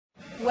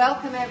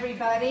Welcome,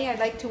 everybody. I'd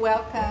like to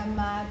welcome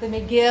the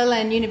McGill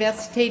and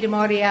Université de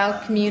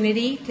Montréal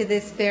community to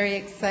this very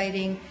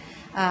exciting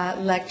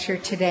lecture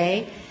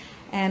today,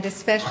 and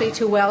especially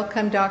to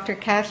welcome Dr.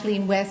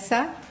 Kathleen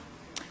Wesa,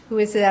 who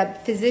is a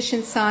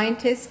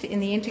physician-scientist in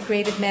the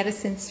Integrative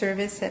Medicine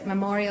Service at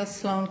Memorial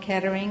Sloan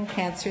Kettering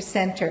Cancer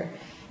Center.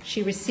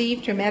 She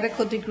received her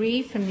medical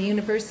degree from the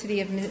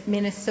University of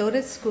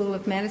Minnesota School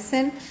of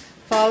Medicine,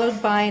 followed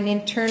by an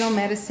internal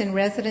medicine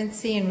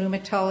residency and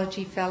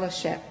rheumatology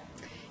fellowship.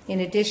 In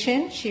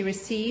addition, she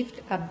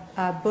received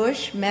a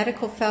Bush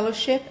Medical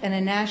Fellowship and a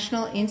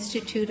National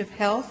Institute of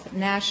Health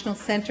National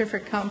Center for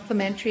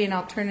Complementary and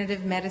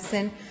Alternative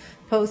Medicine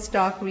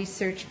Postdoc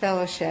Research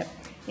Fellowship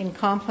in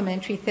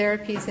Complementary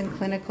Therapies and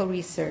Clinical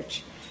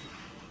Research.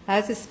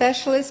 As a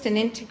specialist in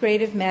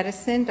integrative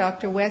medicine,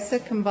 Dr.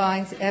 Wesa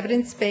combines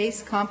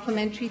evidence-based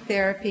complementary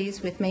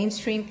therapies with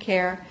mainstream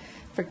care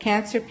for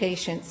cancer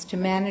patients to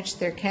manage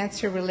their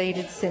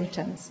cancer-related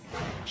symptoms.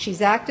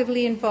 She's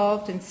actively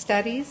involved in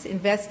studies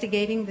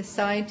investigating the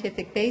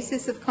scientific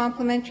basis of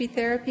complementary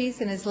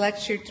therapies and has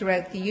lectured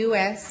throughout the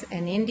U.S.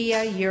 and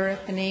India, Europe,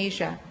 and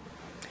Asia.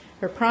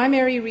 Her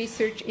primary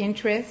research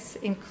interests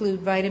include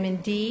vitamin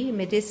D,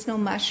 medicinal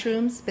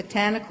mushrooms,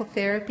 botanical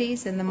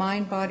therapies, and the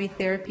mind-body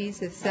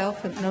therapies of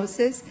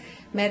self-hypnosis,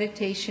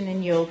 meditation,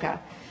 and yoga.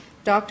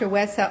 Dr.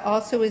 Wesa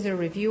also is a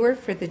reviewer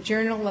for the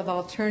Journal of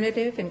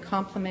Alternative and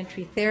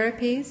Complementary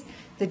Therapies,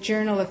 the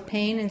Journal of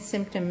Pain and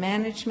Symptom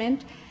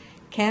Management,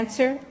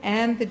 Cancer,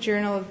 and the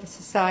Journal of the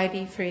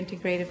Society for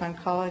Integrative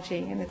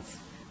Oncology. And it's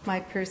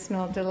my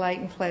personal delight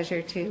and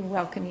pleasure to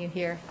welcome you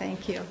here.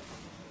 Thank you.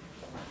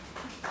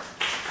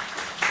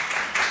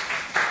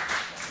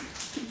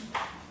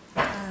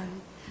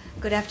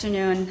 Good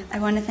afternoon. I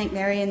want to thank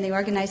Mary and the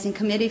organizing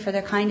committee for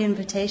their kind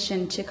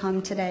invitation to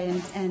come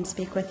today and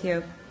speak with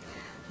you.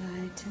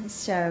 Right.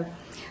 So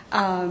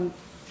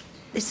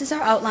this is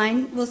our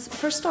outline. We'll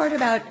first start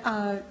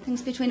about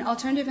things between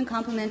alternative and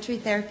complementary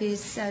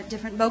therapies,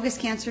 different bogus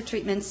cancer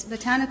treatments,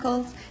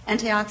 botanicals,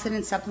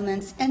 antioxidant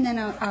supplements, and then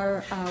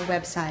our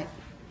website.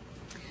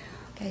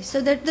 Okay,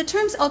 so the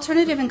terms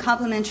alternative and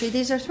complementary,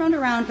 these are thrown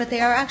around, but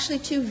they are actually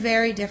two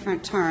very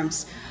different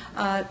terms.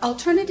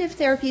 Alternative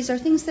therapies are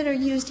things that are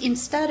used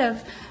instead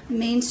of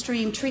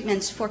mainstream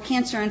treatments for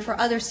cancer and for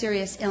other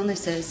serious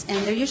illnesses,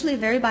 and they're usually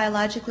very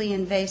biologically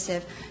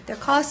invasive, they're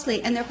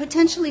costly, and they're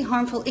potentially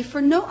harmful if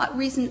for no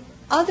reason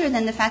other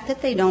than the fact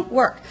that they don't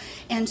work.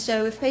 And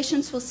so if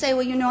patients will say,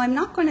 well, you know, I'm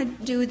not going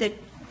to do the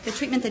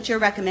treatment that you're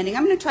recommending,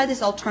 I'm going to try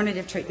this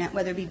alternative treatment,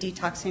 whether it be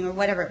detoxing or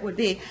whatever it would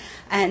be,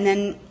 and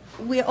then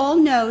we all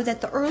know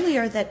that the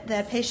earlier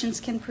that patients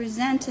can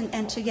present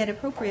and to get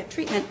appropriate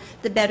treatment,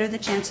 the better the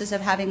chances of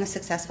having a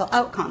successful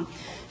outcome.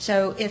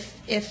 So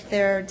if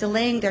they're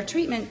delaying their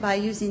treatment by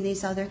using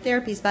these other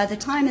therapies, by the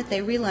time that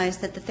they realize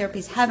that the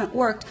therapies haven't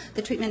worked,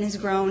 the treatment has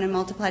grown and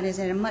multiplied, is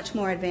at a much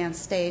more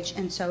advanced stage,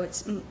 and so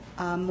it's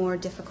more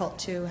difficult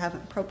to have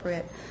an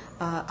appropriate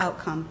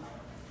outcome.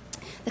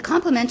 The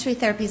complementary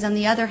therapies, on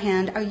the other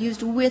hand, are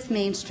used with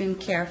mainstream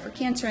care for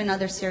cancer and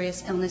other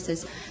serious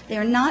illnesses. They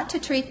are not to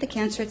treat the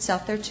cancer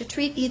itself. They're to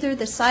treat either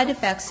the side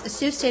effects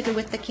associated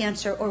with the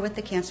cancer or with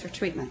the cancer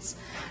treatments.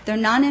 They're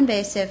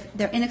non-invasive,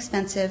 they're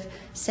inexpensive,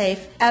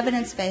 safe,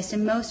 evidence-based,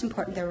 and most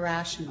important, they're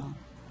rational.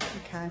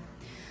 Okay?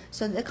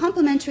 So the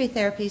complementary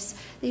therapies,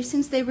 these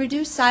things, they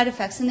reduce side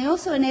effects, and they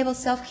also enable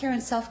self-care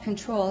and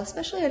self-control,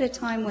 especially at a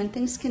time when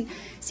things can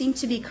seem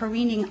to be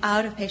careening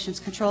out of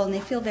patients' control and they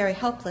feel very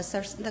helpless.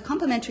 The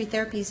complementary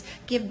therapies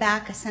give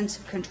back a sense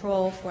of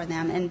control for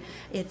them, and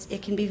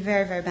it can be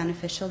very, very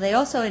beneficial. They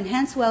also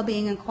enhance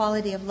well-being and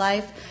quality of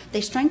life.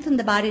 They strengthen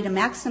the body to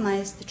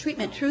maximize the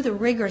treatment through the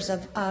rigors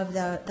of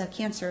the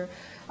cancer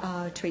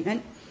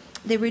treatment.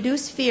 They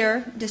reduce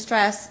fear,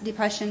 distress,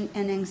 depression,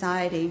 and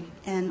anxiety.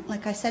 And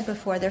like I said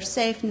before, they're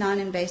safe,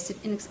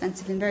 non-invasive,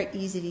 inexpensive, and very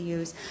easy to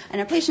use.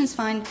 And our patients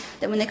find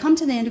that when they come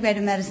to the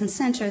Integrative Medicine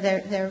Center,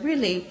 they're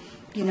really,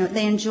 you know,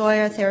 they enjoy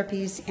our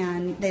therapies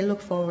and they look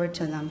forward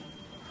to them.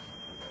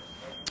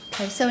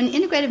 Okay, so in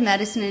integrative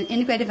medicine and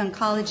integrative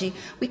oncology,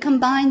 we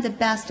combine the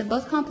best of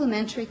both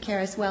complementary care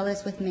as well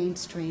as with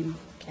mainstream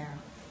care.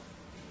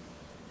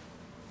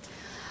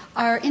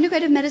 Our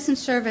integrative medicine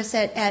service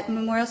at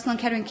Memorial Sloan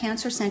Kettering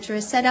Cancer Center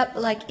is set up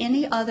like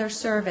any other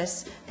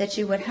service that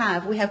you would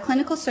have. We have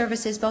clinical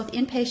services, both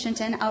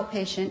inpatient and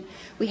outpatient.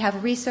 We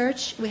have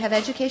research, we have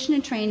education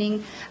and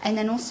training, and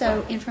then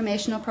also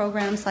informational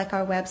programs like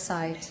our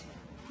website.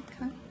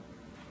 Okay.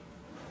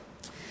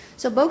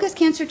 So bogus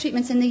cancer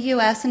treatments in the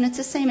U.S., and it's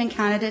the same in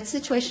Canada, it's a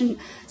situation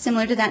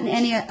similar to that in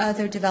any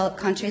other developed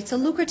country. It's a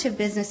lucrative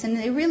business, and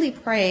they really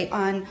prey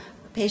on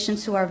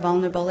patients who are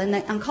vulnerable, and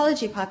the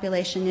oncology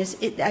population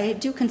I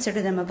do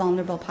consider them a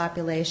vulnerable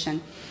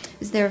population,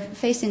 is they're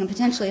facing a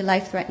potentially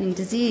life-threatening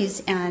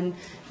disease, and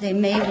they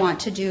may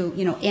want to do,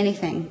 you know,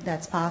 anything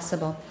that's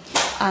possible.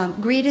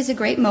 Greed is a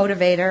great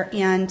motivator,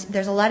 and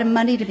there's a lot of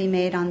money to be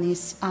made on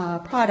these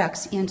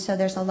products, and so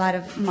there's a lot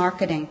of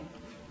marketing.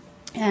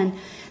 And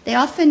They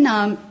often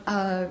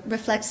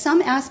reflect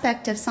some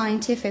aspect of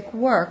scientific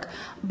work,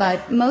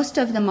 but most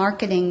of the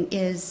marketing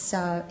uses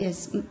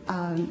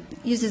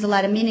a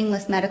lot of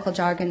meaningless medical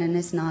jargon and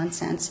is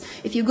nonsense.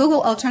 If you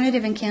Google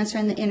alternative in cancer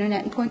in the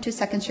internet, in 0.2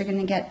 seconds you're going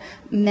to get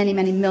many,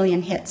 many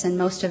million hits, and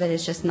most of it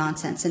is just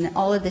nonsense. And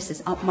all of this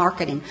is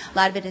marketing. A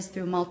lot of it is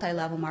through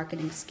multi-level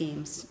marketing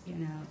schemes. You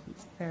know,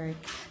 it's very,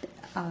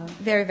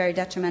 very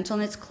detrimental,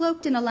 and it's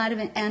cloaked in a lot of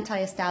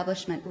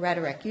anti-establishment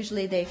rhetoric.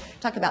 Usually they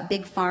talk about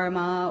big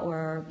pharma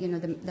or, you know,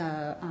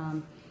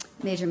 the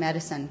major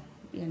medicine,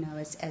 you know,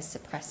 as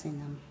suppressing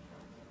them.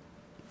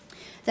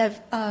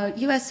 The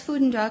U.S.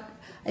 Food and Drug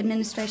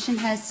Administration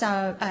has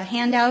a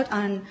handout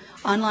on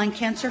online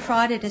cancer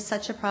fraud. It is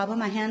such a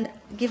problem. I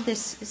give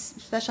this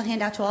special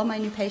handout to all my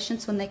new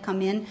patients when they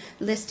come in,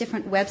 list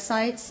different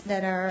websites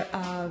that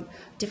are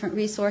different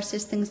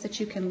resources, things that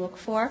you can look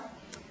for.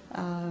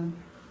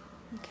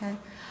 Okay,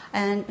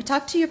 and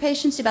talk to your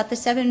patients about the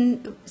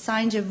 7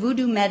 signs of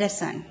voodoo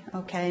medicine,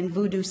 okay, and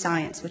voodoo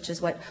science, which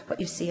is what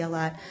you see a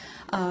lot.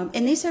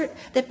 And these are,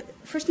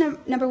 first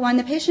number one,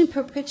 the patient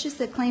pitches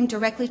the claim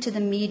directly to the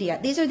media.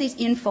 These are these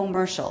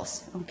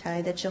infomercials,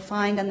 okay, that you'll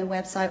find on the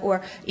website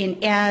or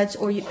in ads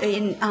or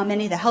in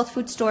many of the health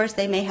food stores.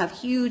 They may have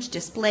huge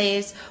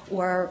displays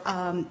or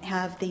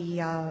have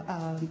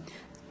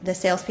the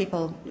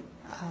salespeople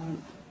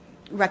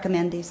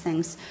recommend these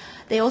things.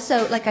 They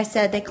also, like I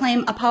said, they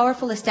claim a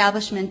powerful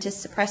establishment is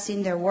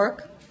suppressing their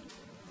work.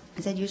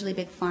 I said usually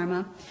big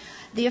pharma.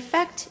 The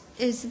effect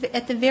is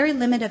at the very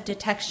limit of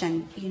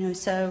detection, you know,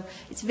 so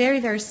it's very,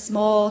 very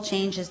small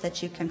changes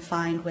that you can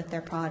find with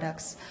their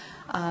products.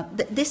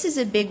 This is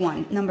a big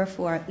one, number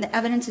 4. The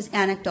evidence is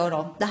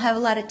anecdotal. They'll have a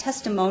lot of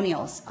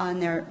testimonials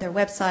on their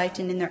website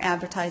and in their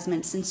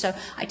advertisements. And so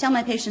I tell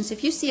my patients,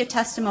 if you see a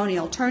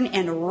testimonial, turn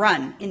and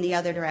run in the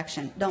other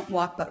direction. Don't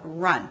walk, but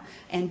run.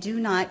 And do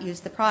not use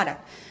the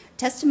product.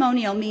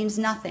 Testimonial means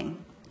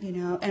nothing, you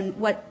know, and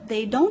what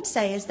they don't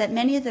say is that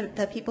many of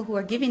the people who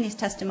are giving these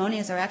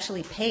testimonials are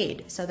actually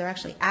paid. So they're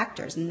actually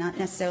actors and not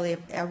necessarily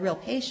a real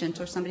patient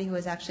or somebody who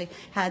has actually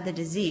had the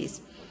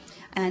disease.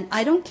 And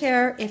I don't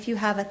care if you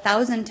have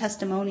 1,000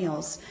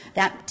 testimonials.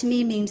 That, to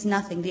me, means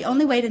nothing. The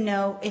only way to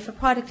know if a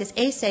product is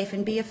A, safe,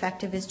 and B,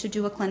 effective is to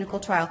do a clinical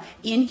trial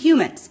in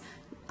humans.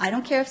 I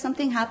don't care if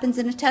something happens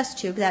in a test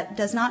tube. That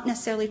does not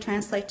necessarily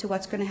translate to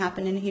what's going to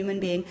happen in a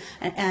human being.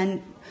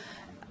 And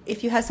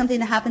if you have something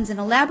that happens in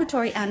a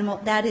laboratory animal,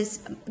 that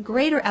is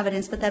greater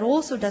evidence, but that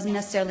also doesn't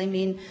necessarily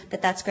mean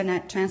that that's going to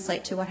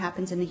translate to what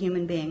happens in a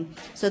human being.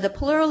 So the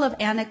plural of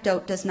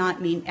anecdote does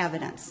not mean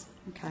evidence.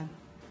 Okay.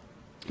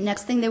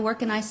 Next thing, they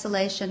work in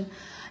isolation.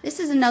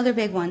 This is another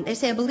big one. They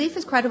say a belief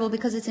is credible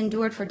because it's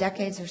endured for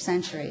decades or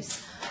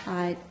centuries.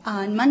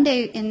 On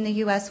Monday in the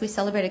U.S., we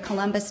celebrated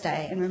Columbus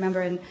Day. And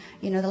remember, in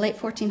the late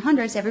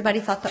 1400s,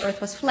 everybody thought the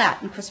Earth was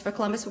flat. And Christopher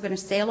Columbus was going to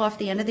sail off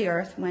the end of the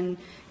Earth when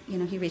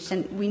he reached.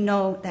 And we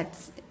know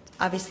that's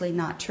obviously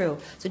not true.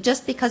 So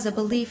just because a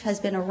belief has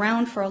been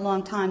around for a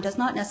long time does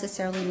not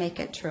necessarily make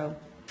it true.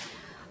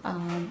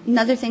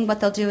 Another thing what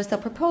they'll do is they'll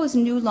propose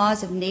new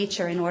laws of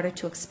nature in order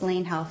to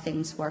explain how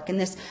things work. And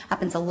this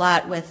happens a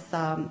lot with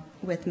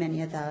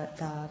many of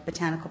the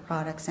botanical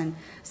products. And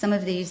some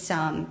of these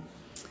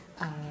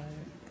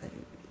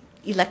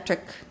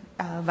electric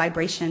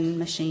vibration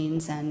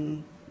machines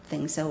and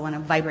things, they'll want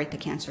to vibrate the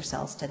cancer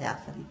cells to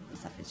death and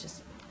stuff. It's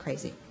just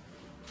crazy.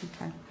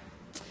 Okay.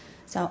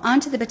 So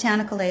on to the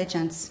botanical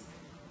agents.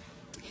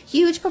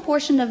 Huge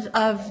proportion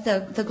of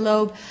the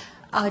globe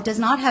does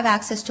not have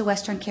access to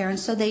Western care, and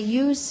so they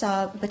use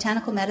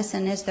botanical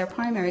medicine as their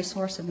primary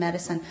source of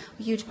medicine.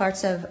 Huge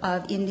parts of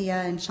India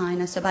and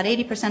China, so about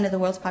 80% of the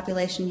world's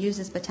population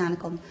uses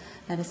botanical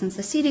medicines.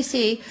 The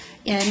CDC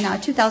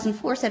in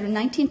 2004 said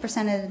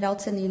 19% of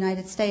adults in the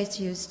United States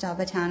used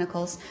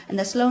botanicals, and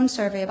the Sloan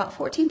survey, about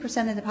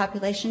 14% of the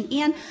population,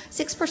 and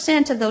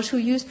 6% of those who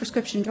use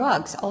prescription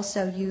drugs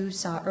also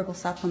use herbal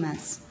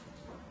supplements.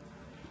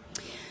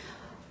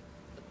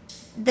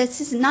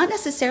 This is not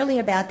necessarily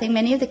a bad thing.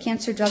 Many of the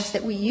cancer drugs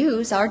that we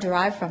use are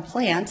derived from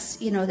plants.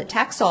 The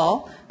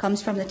Taxol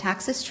comes from the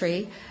Taxus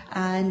tree,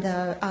 and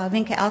the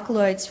vinca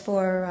alkaloids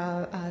for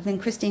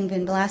vincristine,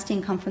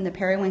 vinblastine come from the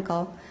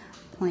periwinkle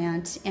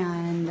plant,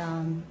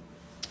 and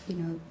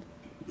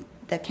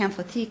the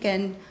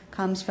camphothecin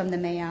comes from the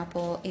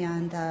mayapple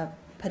and the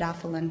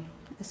podophyllin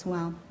as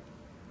well.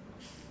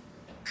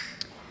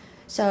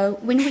 So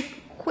when we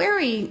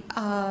query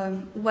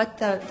what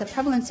the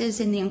prevalence is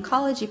in the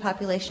oncology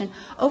population,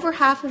 over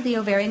half of the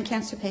ovarian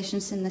cancer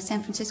patients in the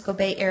San Francisco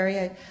Bay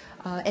Area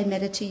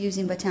admitted to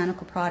using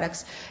botanical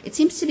products. It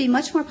seems to be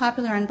much more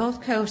popular on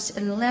both coasts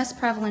and less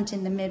prevalent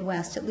in the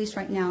Midwest, at least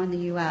right now in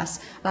the U.S.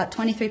 About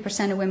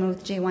 23% of women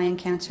with GYN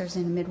cancers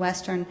in the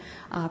Midwestern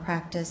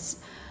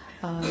practice.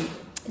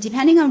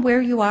 Depending on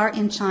where you are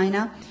in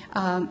China,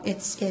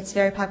 it's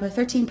very popular.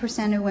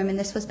 13% of women,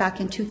 this was back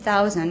in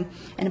 2000,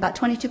 and about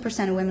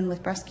 22% of women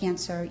with breast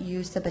cancer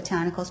use the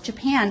botanicals.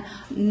 Japan,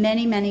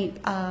 many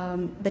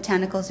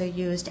botanicals are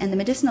used, and the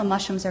medicinal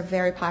mushrooms are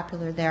very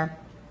popular there.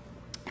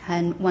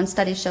 And one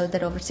study showed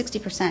that over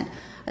 60%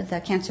 of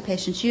the cancer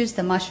patients use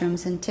the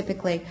mushrooms, and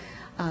typically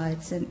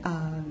it's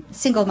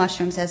single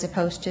mushrooms as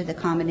opposed to the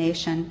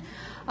combination.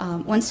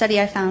 One study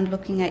I found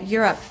looking at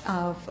Europe,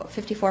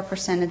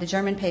 54% of the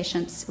German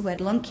patients who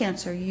had lung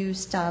cancer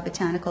used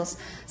botanicals.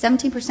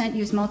 17%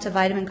 used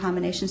multivitamin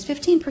combinations.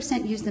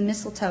 15% used the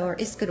mistletoe or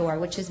iscador,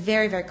 which is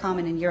very, very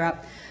common in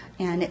Europe.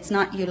 And it's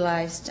not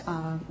utilized,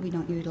 we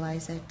don't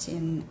utilize it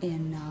in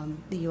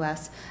the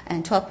U.S.,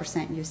 and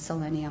 12% use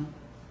selenium.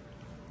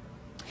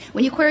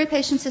 When you query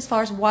patients as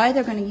far as why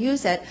they're going to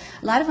use it,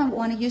 a lot of them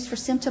want to use for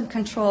symptom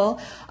control.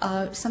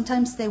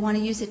 Sometimes they want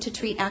to use it to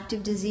treat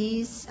active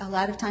disease. A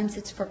lot of times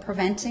it's for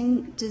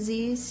preventing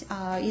disease,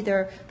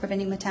 either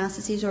preventing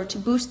metastases or to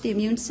boost the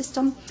immune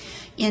system.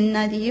 In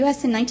the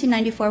U.S. in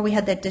 1994, we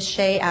had the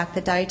DSHEA Act,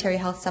 the Dietary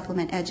Health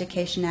Supplement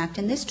Education Act,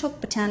 and this took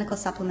botanical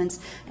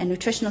supplements and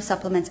nutritional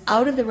supplements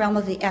out of the realm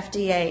of the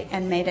FDA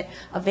and made it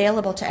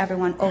available to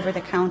everyone over the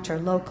counter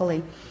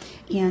locally.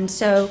 And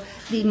so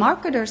the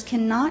marketers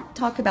cannot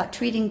talk about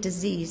treating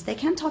disease. They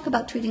can talk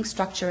about treating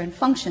structure and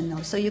function,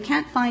 though. So you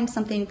can't find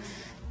something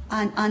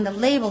on the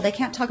label. They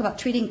can't talk about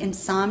treating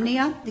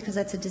insomnia because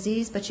that's a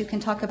disease, but you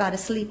can talk about a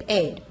sleep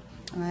aid.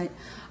 Right?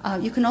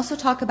 You can also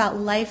talk about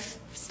life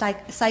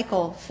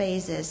cycle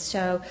phases.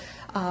 So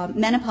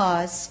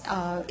menopause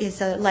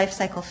is a life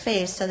cycle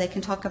phase, so they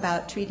can talk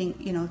about treating,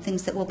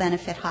 things that will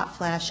benefit hot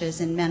flashes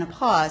in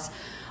menopause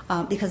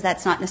because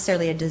that's not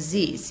necessarily a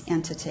disease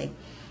entity.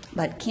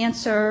 But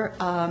cancer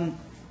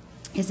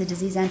is a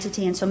disease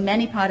entity, and so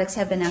many products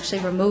have been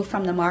actually removed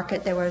from the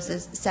market. There was a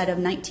set of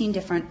 19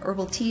 different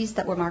herbal teas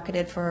that were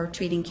marketed for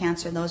treating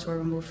cancer, and those were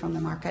removed from the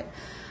market.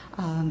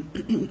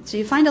 So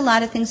you find a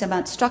lot of things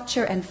about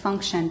structure and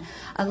function,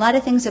 a lot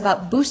of things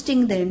about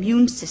boosting the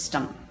immune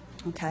system.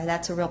 Okay,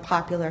 that's a real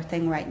popular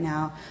thing right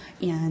now,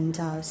 and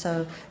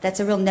so that's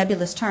a real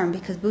nebulous term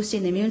because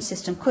boosting the immune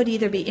system could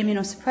either be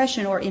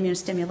immunosuppression or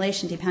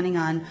immunostimulation, depending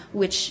on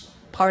which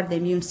part of the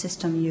immune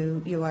system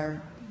you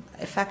are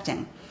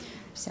affecting.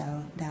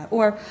 So that,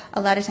 or a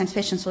lot of times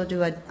patients will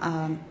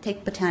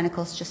take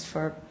botanicals just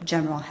for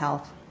general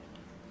health.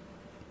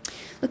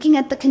 Looking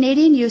at the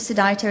Canadian use of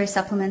dietary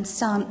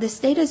supplements, this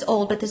data is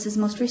old, but this is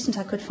the most recent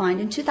I could find.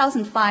 In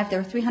 2005, there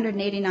were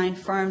 389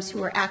 firms who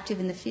were active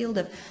in the field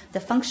of the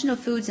functional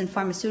foods and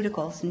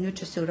pharmaceuticals and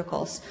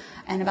nutraceuticals,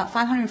 and about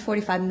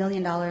 $545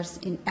 million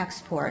in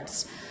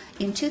exports.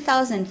 In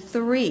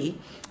 2003,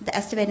 the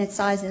estimated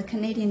size of the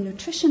Canadian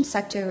nutrition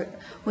sector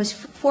was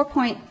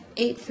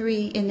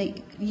 4.83 in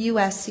the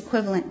U.S.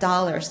 equivalent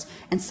dollars,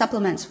 and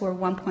supplements were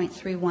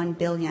 1.31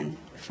 billion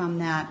from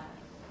that.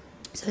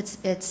 So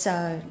it's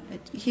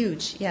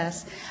huge,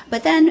 yes.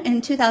 But then in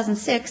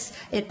 2006,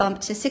 it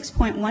bumped to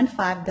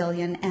 6.15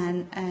 billion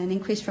and an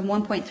increase from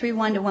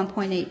 1.31 to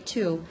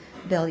 1.82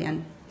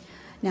 billion.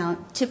 Now,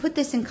 to put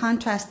this in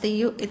contrast,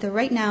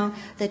 right now,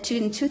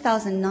 in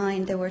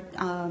 2009, there were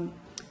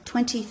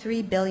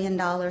 $23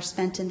 billion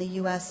spent in the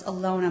U.S.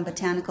 alone on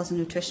botanicals and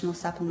nutritional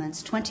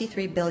supplements.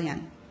 $23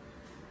 billion,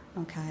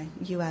 okay,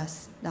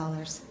 U.S.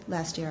 dollars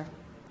last year.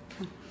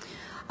 Okay.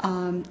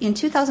 In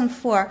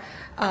 2004,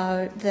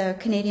 the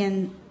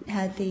Canadian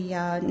had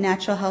the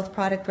Natural Health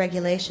Product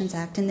Regulations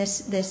Act, and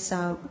this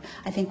I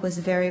think was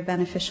very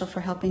beneficial for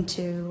helping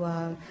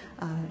to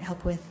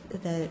help with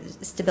the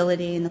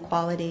stability and the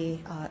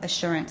quality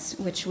assurance,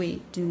 which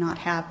we do not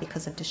have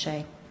because of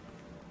DSHEA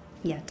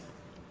yet.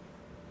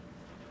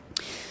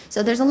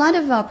 So there's a lot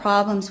of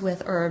problems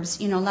with herbs,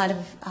 a lot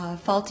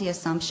of faulty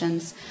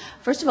assumptions.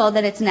 First of all,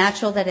 that it's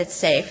natural, that it's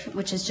safe,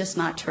 which is just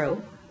not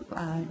true.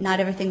 Not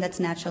everything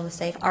that's natural is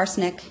safe.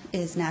 Arsenic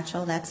is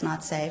natural, that's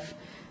not safe.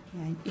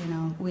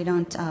 We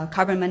don't,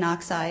 carbon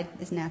monoxide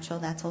is natural,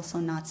 that's also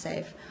not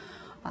safe.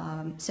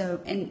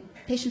 And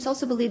patients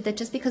also believe that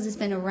just because it's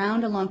been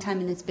around a long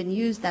time and it's been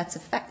used, that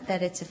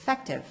it's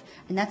effective.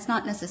 And that's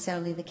not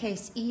necessarily the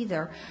case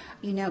either.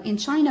 In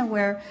China,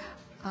 where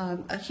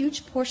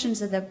huge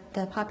portions of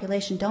the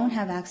population don't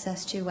have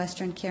access to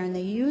Western care and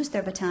they use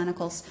their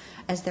botanicals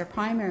as their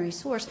primary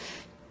source,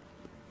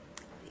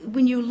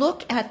 when you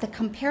look at the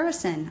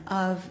comparison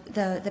of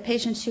the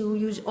patients who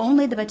use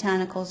only the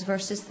botanicals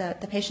versus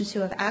the patients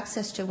who have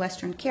access to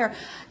Western care,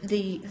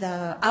 the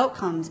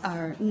outcomes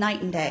are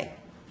night and day.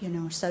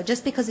 So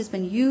just because it's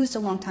been used a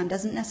long time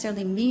doesn't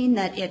necessarily mean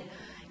that it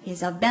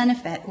is of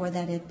benefit or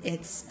that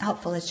it's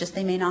helpful. It's just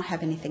they may not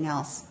have anything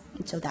else,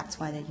 and so that's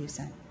why they use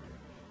it.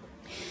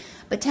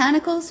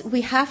 Botanicals,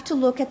 we have to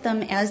look at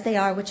them as they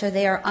are,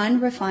 they are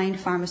unrefined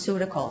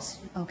pharmaceuticals.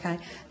 Okay,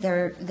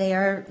 they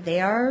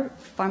are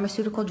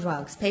pharmaceutical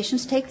drugs.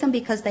 Patients take them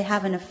because they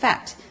have an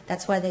effect.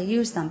 That's why they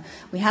use them.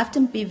 We have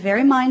to be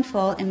very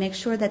mindful and make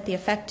sure that the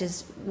effect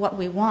is what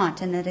we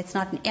want and that it's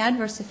not an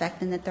adverse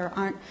effect and that there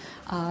aren't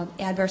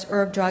adverse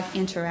herb-drug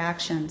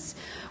interactions.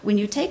 When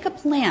you take a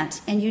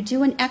plant and you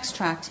do an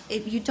extract,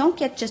 you don't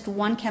get just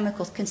one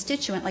chemical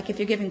constituent. Like if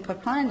you're giving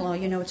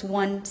propranolol, it's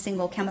one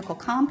single chemical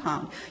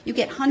compound. You get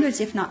get hundreds,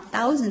 if not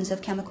thousands, of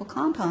chemical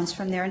compounds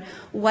from there. And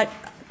what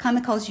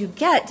chemicals you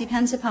get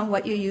depends upon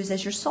what you use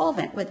as your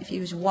solvent. If you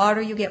use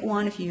water, you get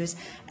one. If you use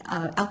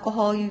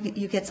alcohol,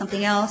 you get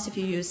something else. If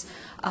you use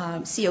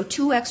CO2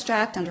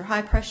 extract under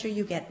high pressure,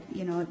 you get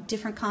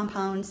different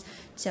compounds.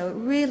 So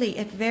really,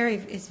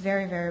 it's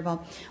very variable.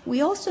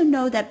 We also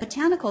know that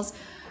botanicals,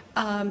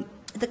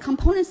 the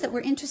components that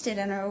we're interested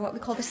in are what we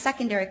call the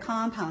secondary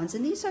compounds,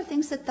 and these are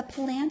things that the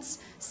plants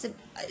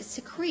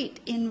secrete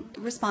in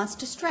response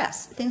to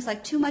stress. Things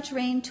like too much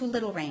rain, too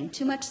little rain,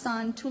 too much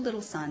sun, too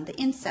little sun, the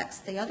insects,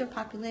 the other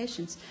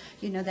populations,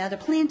 the other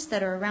plants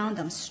that are around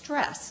them,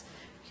 stress.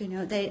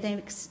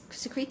 They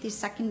secrete these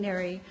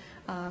secondary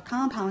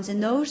compounds,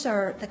 and those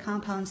are the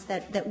compounds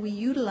that we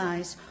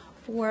utilize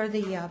for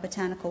the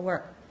botanical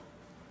work.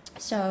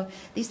 So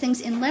these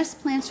things, unless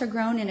plants are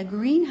grown in a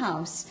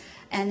greenhouse,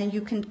 and then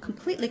you can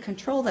completely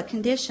control the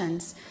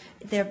conditions,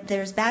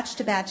 there's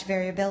batch-to-batch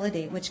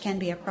variability, which can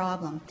be a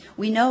problem.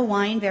 We know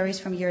wine varies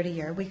from year to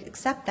year. We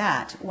accept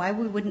that. Why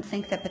we wouldn't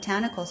think that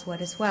botanicals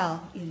would as well,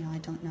 I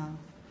don't know.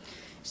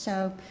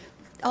 So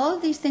all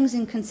of these things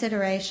in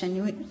consideration,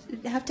 you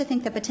have to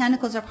think that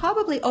botanicals are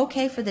probably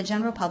okay for the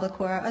general public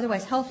who are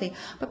otherwise healthy,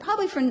 but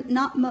probably for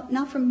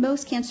not for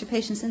most cancer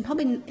patients, and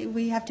probably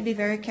we have to be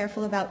very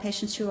careful about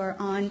patients who are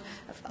on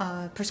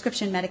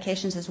prescription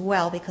medications as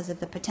well because of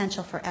the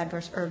potential for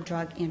adverse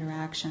herb-drug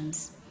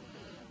interactions.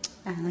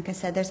 And like I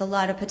said, there's a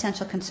lot of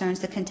potential concerns: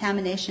 the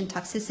contamination,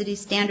 toxicity,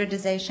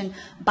 standardization,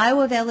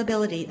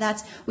 bioavailability.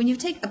 That's when you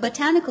take a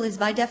botanical is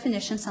by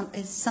definition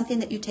is something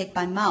that you take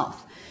by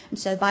mouth. And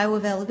so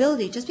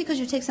bioavailability, just because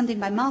you take something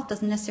by mouth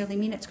doesn't necessarily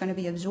mean it's going to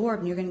be absorbed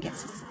and you're going to get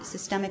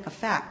systemic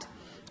effect.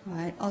 All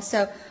right.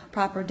 Also,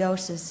 proper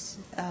doses.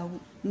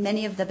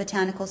 Many of the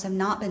botanicals have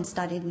not been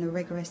studied in a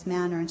rigorous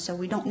manner, and so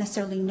we don't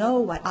necessarily know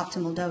what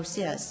optimal dose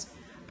is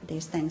for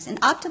these things. And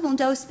optimal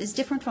dose is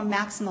different from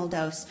maximal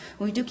dose.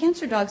 When we do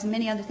cancer drugs and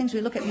many other things, we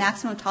look at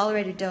maximum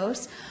tolerated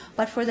dose,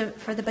 but for the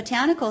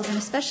botanicals, and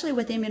especially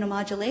with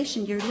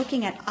immunomodulation, you're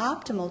looking at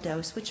optimal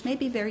dose, which may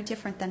be very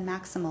different than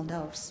maximal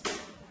dose.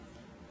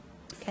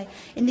 Okay.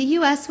 In the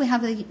U.S., we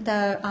have the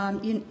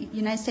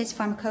United States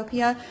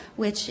Pharmacopoeia,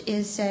 which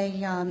is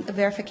a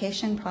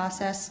verification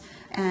process,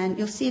 and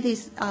you'll see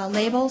these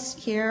labels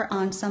here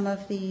on some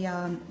of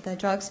the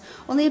drugs.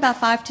 Only about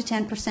 5 to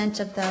 10%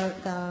 of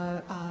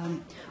the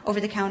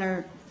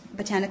over-the-counter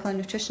botanical and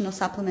nutritional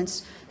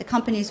supplements, the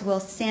companies will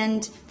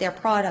send their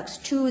products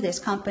to this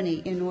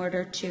company in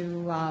order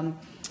to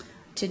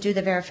do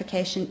the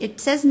verification. It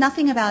says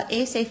nothing about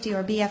A, safety,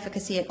 or B,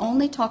 efficacy. It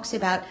only talks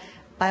about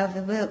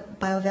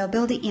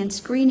bioavailability and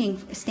screening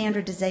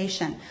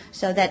standardization,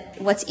 so that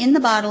what's in the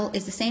bottle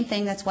is the same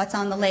thing that's what's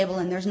on the label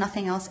and there's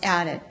nothing else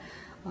added.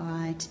 All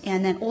right.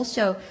 And then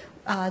also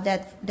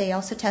that they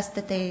also test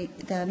that the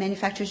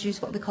manufacturers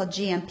use what we call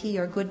GMP,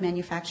 or good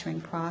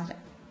manufacturing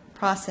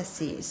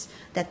processes,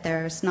 that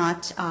there's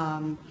not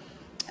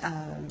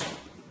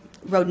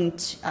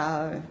rodent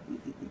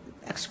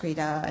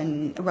excreta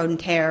and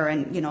rodent hair,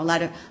 and a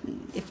lot of,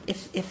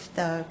 if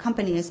the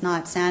company is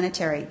not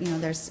sanitary,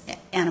 there's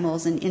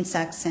animals and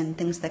insects and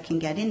things that can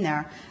get in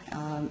there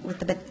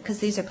because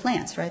these are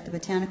plants, right, the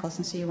botanicals,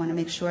 and so you want to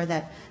make sure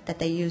that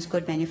they use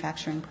good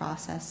manufacturing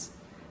process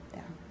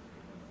there.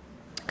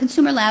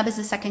 Consumer Lab is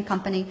the second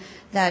company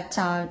that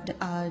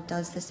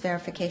does this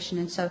verification,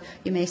 and so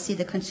you may see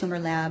the Consumer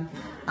Lab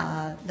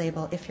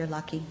label if you're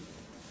lucky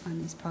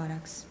on these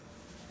products.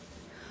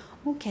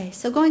 Okay,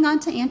 so going on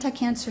to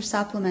anti-cancer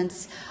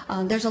supplements,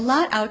 there's a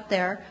lot out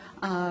there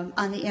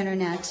on the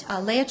internet.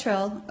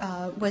 Laetrile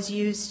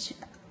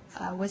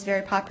was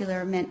very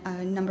popular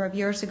a number of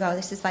years ago.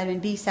 This is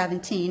vitamin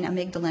B17,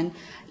 amygdalin,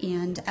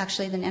 and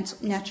actually the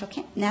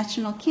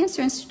National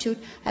Cancer Institute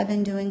have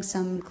been doing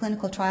some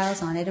clinical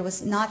trials on it. It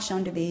was not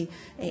shown to be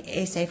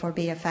safe or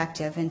be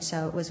effective, and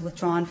so it was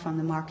withdrawn from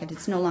the market.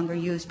 It's no longer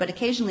used, but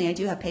occasionally I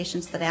do have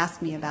patients that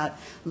ask me about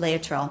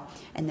Laetrile,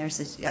 and there's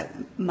this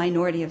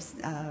minority of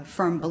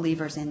firm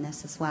believers in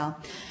this as well.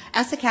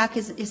 Essicac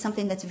is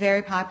something that's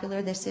very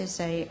popular. This is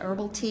a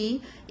herbal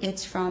tea.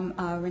 It's from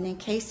Renee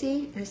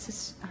Casey. This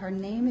is her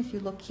name if you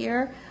look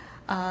here.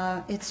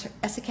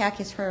 Essicac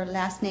is her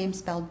last name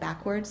spelled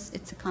backwards.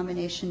 It's a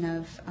combination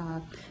of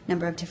a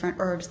number of different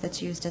herbs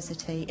that's used as a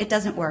tea. It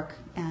doesn't work,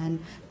 and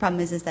the problem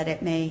is that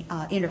it may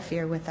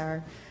interfere with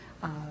our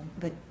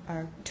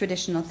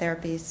traditional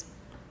therapies.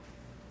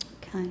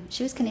 Okay.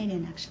 She was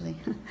Canadian, actually.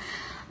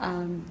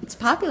 It's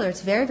popular.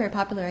 It's very, very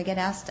popular. I get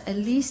asked at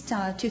least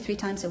 2-3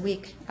 times a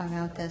week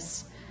about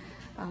this.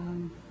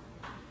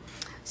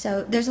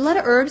 So there's a lot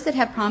of herbs that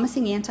have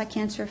promising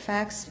anti-cancer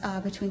effects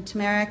between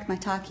turmeric,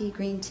 maitake,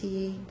 green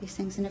tea, these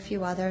things, and a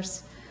few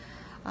others.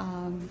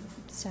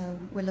 So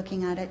we're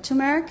looking at it.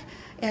 Turmeric,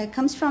 it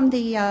comes from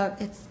the,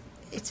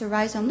 it's a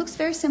rhizome. Looks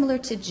very similar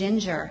to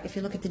ginger if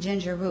you look at the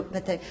ginger root,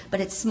 but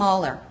it's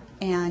smaller.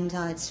 and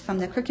it's from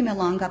the curcuma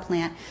longa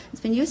plant.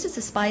 It's been used as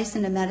a spice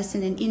and a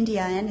medicine in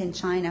India and in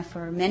China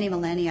for many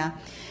millennia.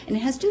 And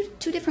it has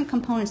two different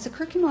components, the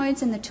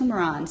curcumoids and the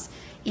tumerons.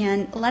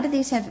 And a lot of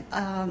these have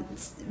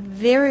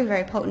very,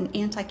 very potent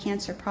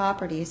anti-cancer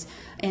properties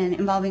and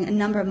involving a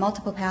number of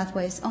multiple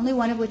pathways, only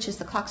one of which is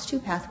the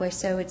COX-2 pathway,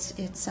 so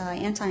it's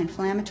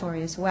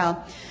anti-inflammatory as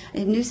well.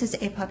 It induces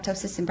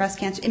apoptosis in breast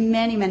cancer. In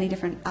many, many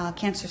different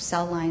cancer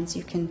cell lines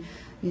you can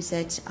use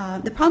it.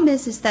 The problem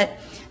is that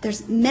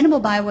there's minimal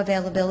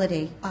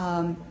bioavailability.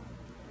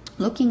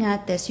 Looking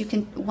at this,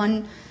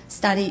 one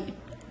study,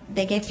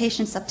 they gave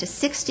patients up to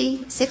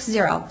 60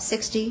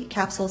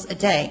 capsules a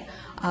day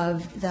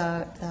of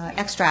the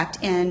extract,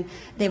 and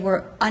they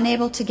were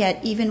unable to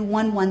get even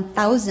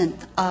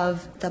 1/1000th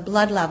of the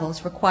blood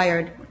levels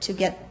required to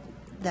get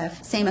the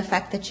same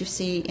effect that you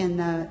see in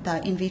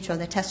the in vitro,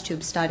 the test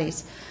tube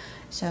studies.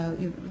 So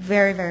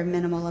very, very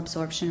minimal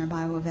absorption or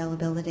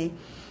bioavailability.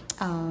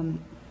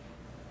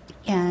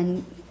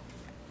 And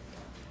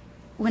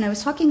when I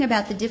was talking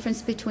about the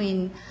difference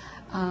between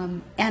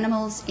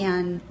animals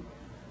and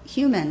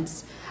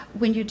humans,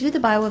 when you do the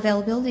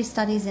bioavailability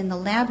studies in the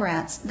lab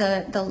rats,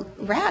 the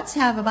rats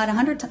have about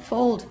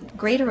 100-fold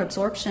greater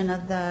absorption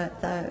of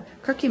the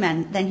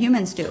curcumin than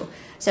humans do.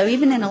 So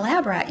even in a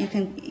lab rat,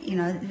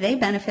 they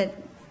benefit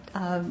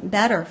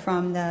better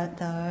from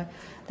the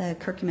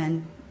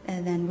curcumin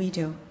than we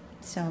do.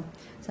 So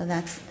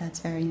that's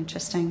very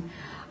interesting.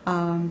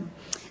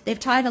 They've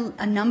tried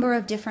a number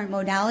of different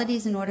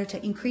modalities in order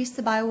to increase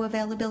the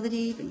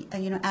bioavailability,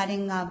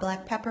 adding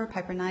black pepper,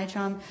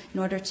 pipernitrum,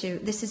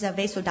 this is a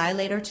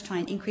vasodilator to try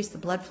and increase the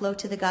blood flow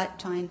to the gut,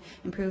 try and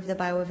improve the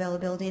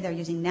bioavailability. They're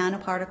using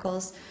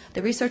nanoparticles.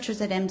 The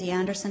researchers at MD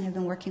Anderson have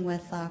been working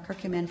with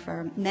curcumin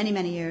for many,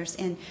 many years,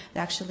 and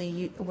they're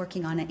actually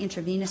working on an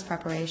intravenous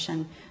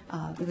preparation,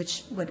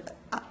 which would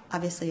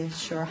obviously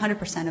assure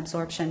 100%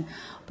 absorption.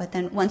 But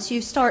then once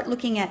you start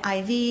looking at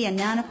IV and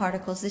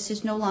nanoparticles, this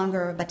is no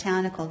longer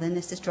botanical, then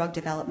this is drug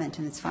development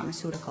and it's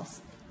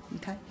pharmaceuticals,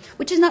 okay?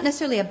 Which is not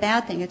necessarily a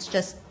bad thing, it's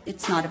just,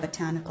 it's not a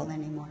botanical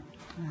anymore,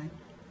 all right?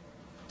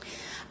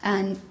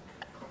 And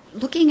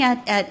looking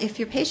at if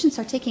your patients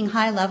are taking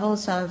high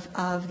levels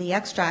of the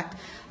extract,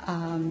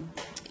 and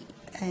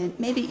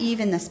maybe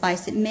even the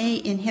spice, it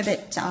may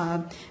inhibit,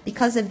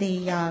 because of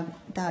the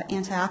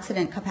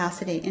antioxidant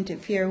capacity,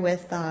 interfere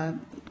with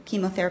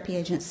chemotherapy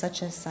agents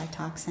such as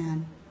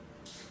Cytoxan.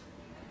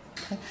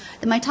 Okay.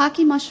 The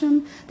maitake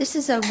mushroom, this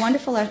is a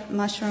wonderful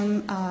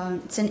mushroom.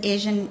 It's an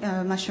Asian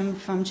mushroom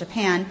from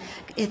Japan.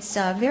 It's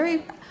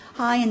very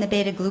high in the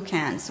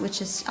beta-glucans,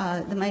 which is,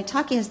 the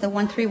maitake has the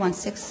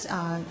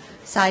 1316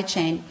 side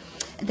chain.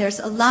 There's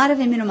a lot of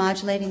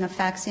immunomodulating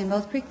effects in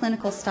both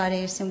preclinical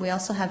studies, and we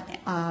also have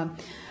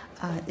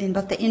in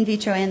both the in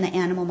vitro and the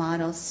animal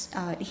models.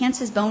 It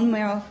enhances bone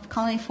marrow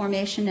colony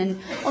formation and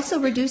also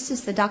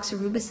reduces the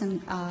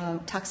doxorubicin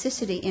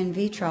toxicity in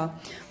vitro.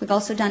 We've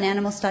also done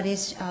animal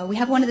studies. We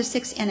have one of the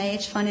 6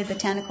 NIH-funded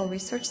botanical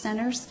research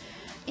centers,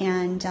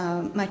 and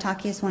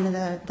maitake is one of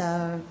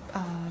the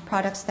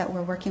products that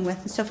we're working with.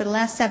 And so for the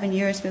last 7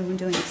 years, we've been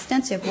doing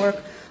extensive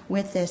work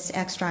with this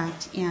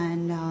extract,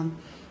 and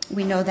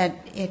we know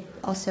that it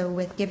also,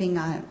 with giving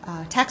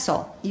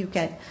Taxol, you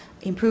get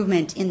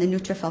improvement in the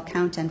neutrophil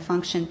count and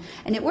function.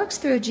 And it works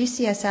through a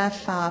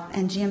GCSF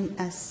and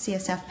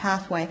GM-CSF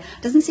pathway.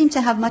 Doesn't seem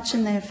to have much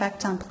in the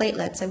effect on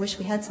platelets. I wish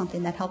we had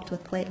something that helped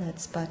with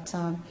platelets, but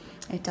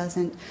it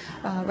doesn't.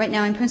 Right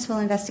now, I'm principal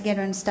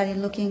investigator in a study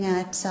looking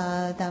at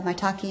the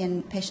maitake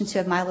in patients who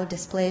have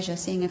myelodysplasia,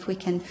 seeing if we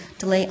can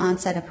delay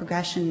onset of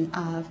progression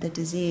of the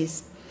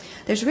disease.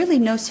 There's really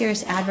no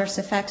serious adverse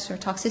effects or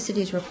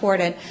toxicities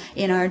reported.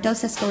 In our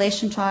dose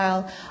escalation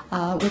trial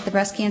with the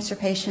breast cancer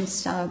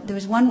patients, there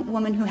was one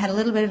woman who had a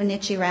little bit of an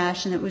itchy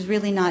rash, and it was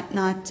really not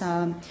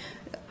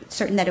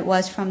certain that it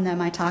was from the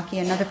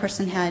maitake. Another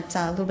person had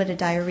a little bit of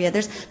diarrhea.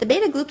 The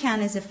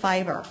beta-glucan is a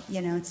fiber.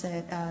 It's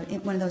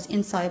one of those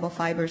insoluble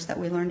fibers that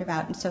we learned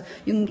about. And so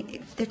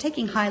if they're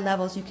taking high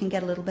levels, you can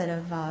get a little bit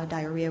of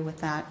diarrhea with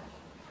that.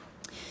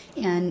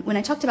 And when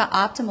I talked about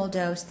optimal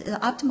dose, the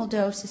optimal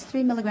dose is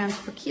 3 milligrams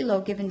per kilo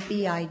given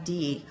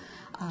BID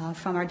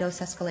from our dose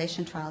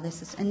escalation trial.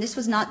 This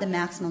was not the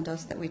maximal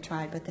dose that we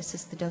tried, but this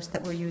is the dose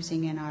that we're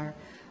using in our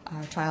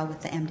trial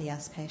with the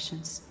MDS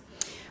patients.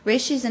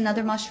 Reishi is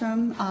another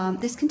mushroom.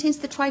 This contains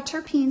the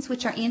triterpenes,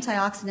 which are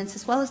antioxidants,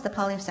 as well as the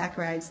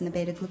polysaccharides and the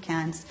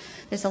beta-glucans.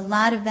 There's a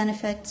lot of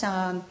benefit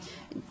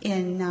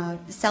in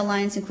cell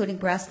lines, including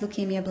breast,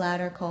 leukemia,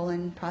 bladder,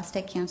 colon,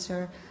 prostate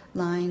cancer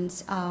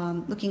lines.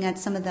 Looking at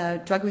some of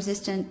the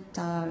drug-resistant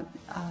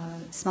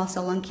small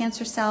cell lung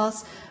cancer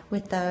cells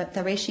with the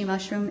reishi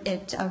mushroom,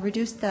 it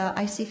reduced the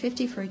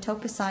IC50 for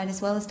etoposide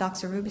as well as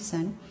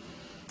doxorubicin.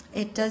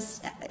 It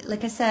does,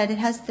 like I said, it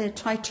has the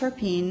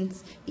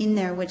triterpenes in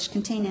there which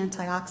contain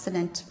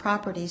antioxidant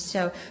properties,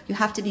 so you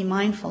have to be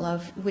mindful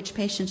of which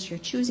patients you're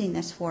choosing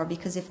this for,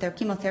 because if their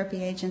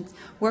chemotherapy agent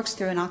works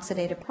through an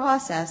oxidative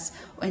process,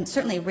 and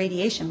certainly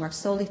radiation works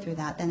solely through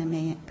that, then it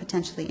may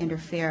potentially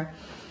interfere.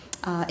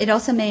 It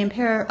also may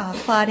impair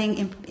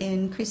clotting,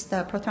 increase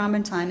the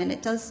prothrombin time, and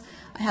it does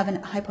have a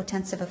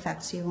hypotensive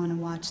effect, so you want to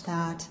watch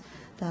that.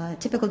 The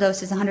typical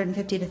dose is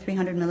 150 to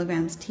 300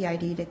 milligrams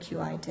TID to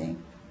QID.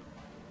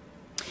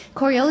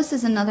 Coriolis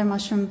is another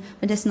mushroom,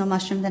 medicinal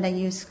mushroom that I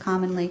use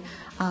commonly.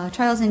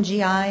 Trials in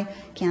GI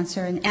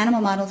cancer and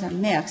animal models are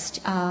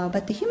mixed,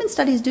 but the human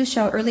studies do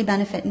show early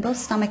benefit in both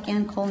stomach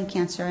and colon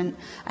cancer, and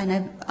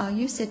I've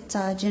used it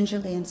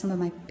gingerly in some of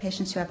my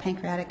patients who have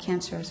pancreatic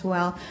cancer as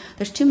well.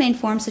 There's two main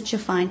forms that you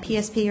find,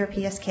 PSP or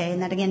PSK,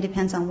 and that again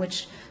depends on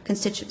which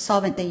constituent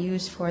solvent they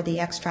use for the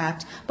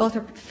extract. Both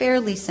are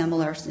fairly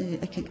similar.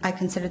 I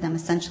consider them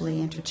essentially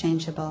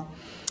interchangeable.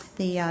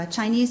 The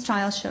Chinese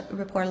trials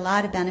report a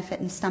lot of benefit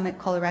in stomach,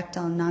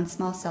 colorectal, and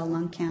non-small cell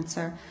lung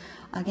cancer.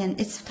 Again,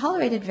 it's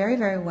tolerated very,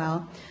 very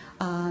well.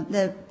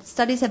 The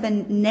studies have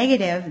been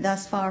negative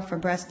thus far for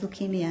breast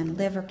leukemia and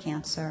liver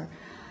cancer.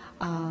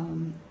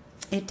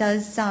 It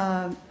does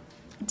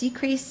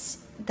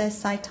decrease the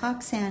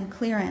Cytoxan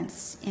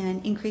clearance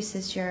and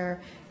increases your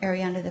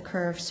area under the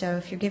curve. So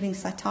if you're giving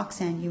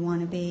Cytoxan, you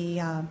want to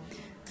be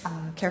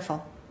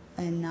careful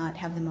and not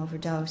have them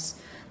overdose.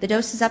 The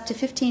dose is up to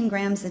 15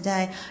 grams a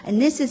day, and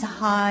this is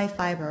high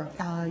fiber.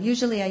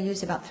 Usually I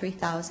use about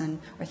 3,000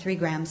 or 3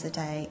 grams a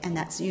day, and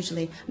that's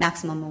usually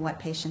maximum of what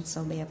patients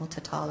will be able to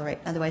tolerate.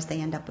 Otherwise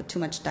they end up with too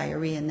much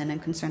diarrhea, and then I'm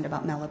concerned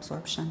about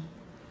malabsorption.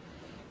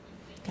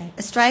 Okay.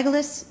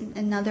 Astragalus,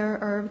 another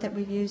herb that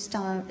we've used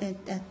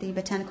at the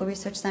Botanical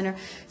Research Center.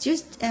 It's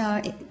used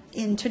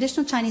in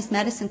traditional Chinese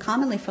medicine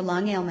commonly for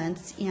lung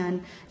ailments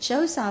and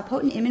shows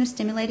potent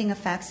immunostimulating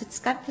effects. It's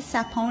got the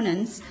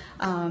saponins.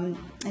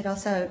 It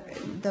also,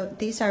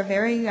 these are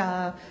very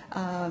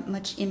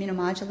much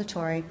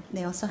immunomodulatory.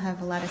 They also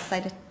have a lot of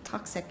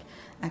cytotoxic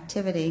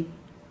activity.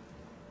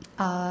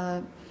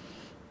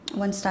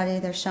 One study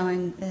they're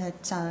showing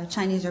that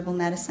Chinese herbal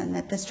medicine,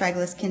 that the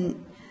astragalus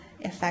can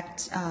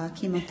affect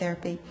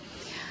chemotherapy.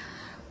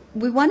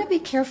 We want to be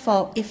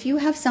careful if you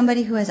have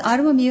somebody who has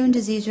autoimmune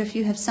disease, or if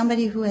you have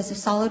somebody who has a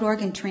solid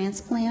organ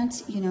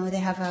transplant, you know,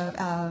 they have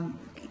a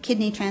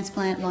kidney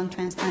transplant, lung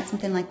transplant,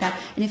 something like that,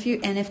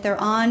 and if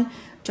they're on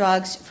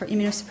drugs for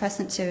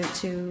immunosuppressant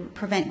to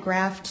prevent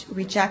graft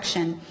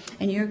rejection,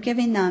 and you're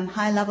giving them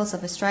high levels of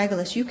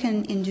astragalus, you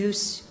can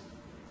induce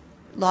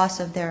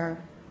loss of their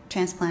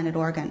transplanted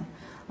organ.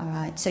 All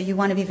right, so you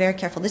want to be very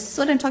careful. This is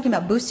what I'm talking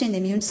about. Boosting the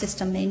immune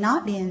system may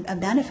not be a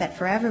benefit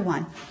for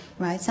everyone,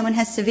 right? Someone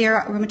has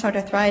severe rheumatoid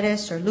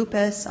arthritis or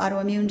lupus,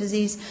 autoimmune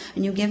disease,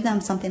 and you give them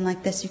something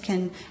like this, you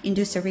can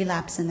induce a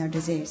relapse in their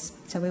disease.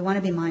 So we want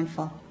to be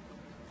mindful.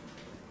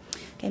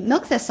 Okay,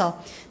 milk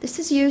thistle. This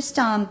is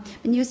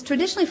been used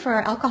traditionally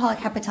for alcoholic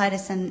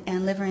hepatitis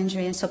and liver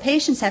injury, and so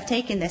patients have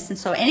taken this, and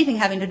so anything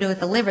having to do with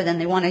the liver, then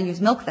they want to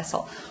use milk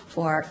thistle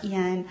for.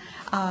 And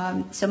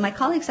so my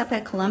colleagues up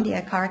at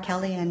Columbia, Cara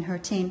Kelly and her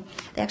team,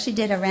 they actually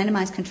did a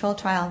randomized control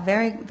trial,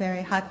 very,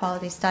 very high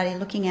quality study,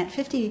 looking at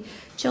 50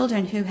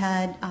 children who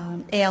had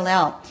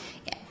ALL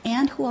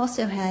and who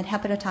also had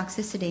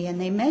hepatotoxicity, and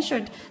they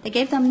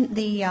gave them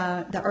the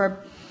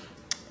herb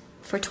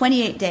for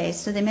 28 days.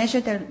 So they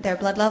measured their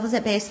blood levels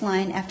at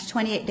baseline after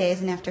 28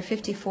 days and after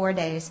 54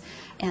 days.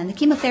 And the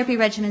chemotherapy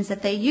regimens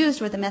that they used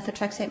were the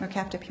methotrexate,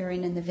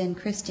 mercaptopurine, and the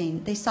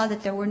vincristine. They saw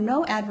that there were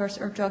no adverse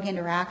herb-drug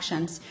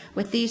interactions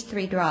with these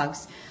three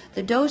drugs.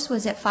 The dose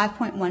was at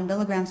 5.1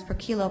 milligrams per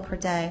kilo per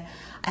day.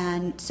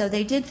 And so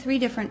they did 3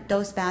 different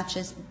dose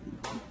batches,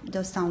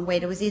 dosed on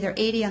weight. It was either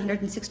 80,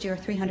 160, or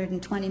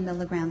 320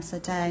 milligrams a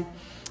day.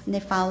 And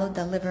they followed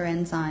the liver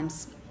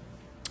enzymes.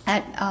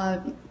 At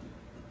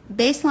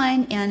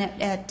baseline and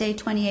at day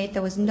 28,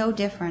 there was no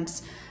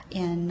difference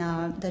in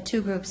the two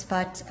groups,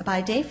 but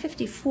by day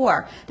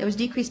 54, there was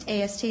decreased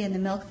AST in the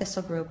milk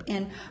thistle group,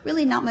 and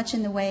really not much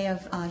in the way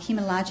of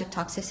hematologic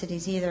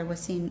toxicities either was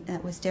seen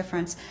that was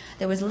difference.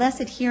 There was less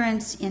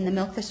adherence in the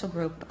milk thistle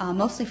group,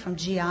 mostly from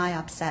GI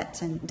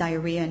upset and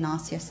diarrhea,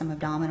 nausea, some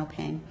abdominal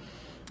pain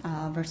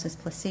versus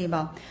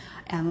placebo.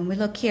 And when we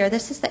look here,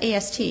 this is the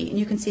AST, and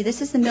you can see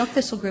this is the milk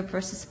thistle group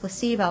versus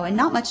placebo, and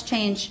not much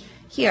change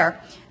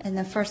here in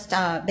the first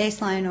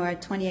baseline or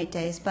at 28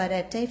 days, but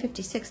at day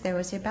 56 there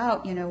was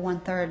about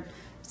 1/3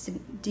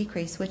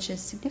 decrease, which is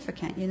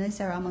significant.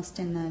 These are almost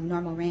in the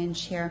normal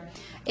range here.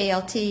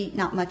 ALT,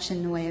 not much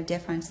in the way of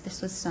difference.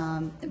 This was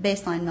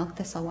baseline milk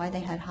thistle. Why they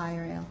had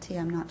higher ALT,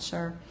 I'm not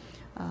sure.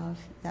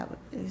 That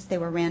was, they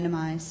were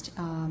randomized.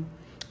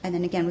 And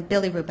then again with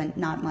bilirubin,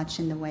 not much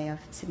in the way of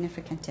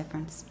significant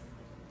difference.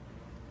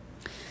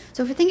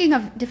 So if we're thinking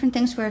of different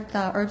things with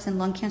herbs and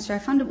lung cancer, I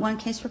found one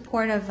case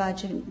report of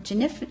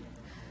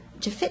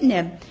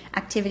gefitinib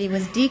activity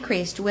was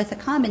decreased with a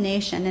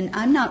combination, and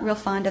I'm not real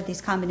fond of these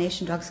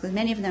combination drugs because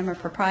many of them are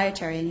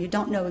proprietary and you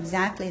don't know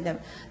exactly the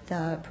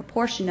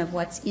proportion of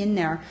what's in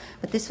there.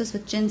 But this was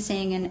with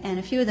ginseng and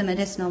a few of the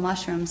medicinal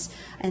mushrooms,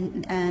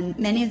 and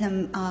many of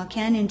them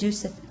can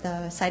induce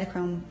the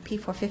cytochrome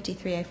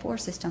P450-3A4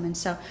 system. And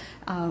so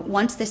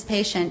once this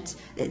patient,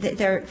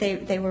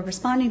 they were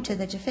responding to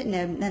the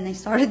gefitinib, then they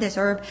started this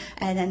herb,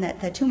 and then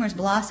the tumors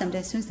blossomed.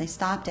 As soon as they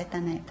stopped it,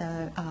 then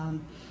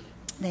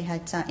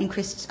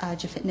increased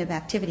gefitinib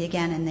activity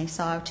again, and they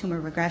saw tumor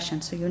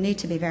regression. So you'll need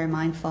to be very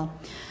mindful.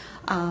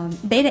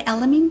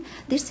 Beta-alanine,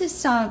 this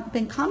has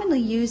been commonly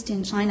used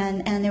in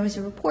China, and there was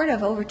a report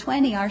of over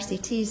 20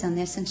 RCTs on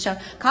this, and so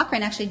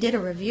Cochrane actually did a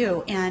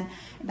review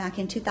back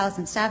in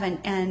 2007,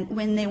 and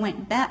when they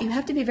went back, you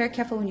have to be very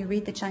careful when you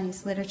read the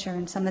Chinese literature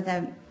and some of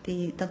the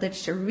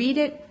literature. Read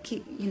it,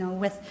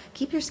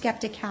 keep your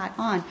skeptic hat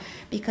on,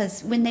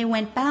 because when they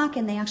went back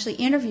and they actually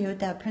interviewed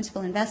the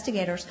principal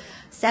investigators,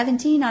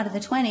 17 out of the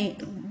 20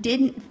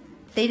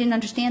 didn't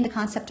understand the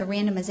concept of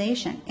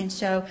randomization, and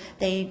so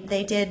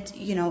they did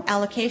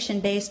allocation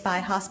based by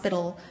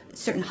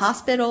certain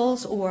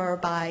hospitals or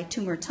by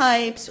tumor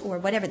types or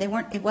whatever.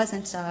 It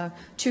wasn't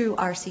true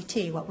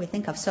RCT what we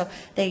think of. So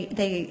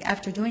they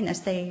after doing this,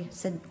 they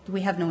said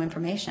we have no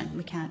information.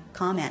 We can't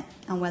comment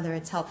on whether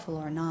it's helpful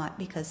or not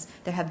because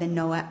there have been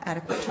no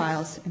adequate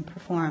trials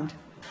performed.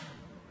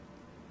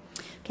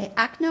 Okay,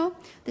 ACNO.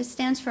 This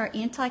stands for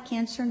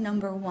anti-cancer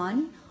number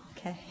 1.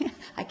 Okay,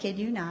 I kid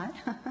you not.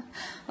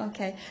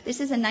 Okay, this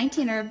is a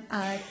 19-herb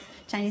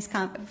Chinese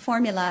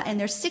formula, and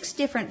there's 6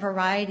 different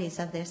varieties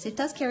of this. It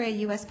does carry a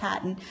U.S.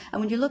 patent,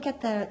 and when you look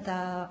at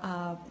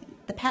the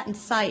patent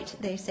site,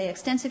 they say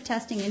extensive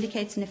testing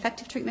indicates an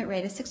effective treatment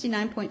rate of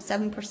 69.7%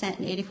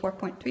 and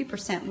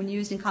 84.3% when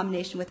used in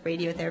combination with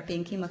radiotherapy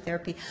and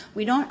chemotherapy.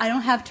 I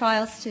don't have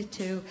trials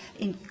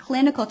in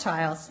clinical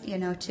trials,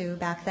 to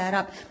back that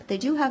up, but they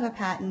do have a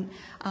patent.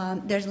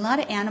 There's a lot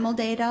of animal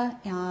data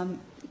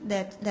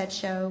that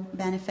show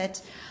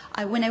benefit.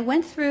 When I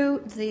went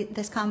through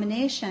this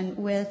combination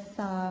with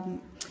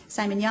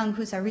Simon Young,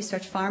 who's our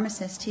research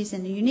pharmacist, he's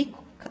in a unique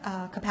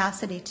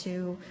capacity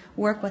to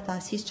work with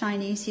us. He's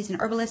Chinese, he's an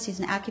herbalist,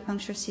 he's an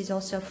acupuncturist, he's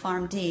also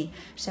PharmD,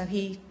 so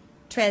he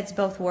treads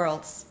both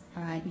worlds.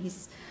 All right, he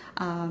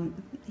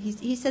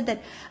said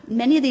that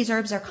many of these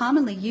herbs are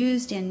commonly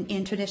used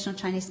in traditional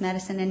Chinese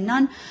medicine, and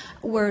none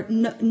were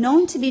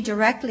known to be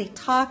directly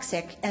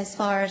toxic as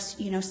far as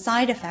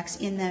side effects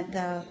in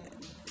the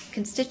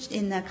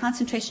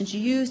concentrations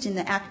used in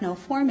the ACNO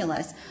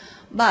formulas,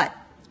 but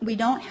we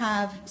don't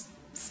have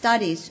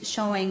studies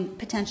showing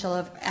potential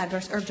of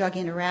adverse herb-drug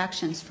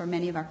interactions for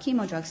many of our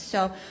chemo drugs,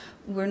 so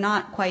we're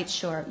not quite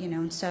sure,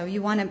 so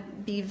you want to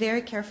be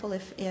very careful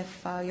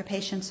if your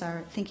patients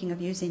are thinking of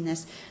using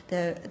this.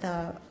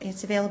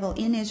 It's available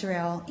in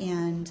Israel,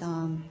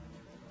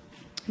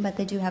 but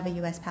they do have a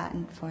U.S.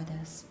 patent for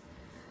this.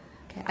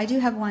 Okay. I do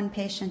have one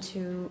patient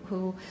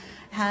who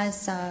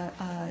has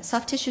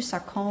soft tissue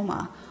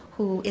sarcoma,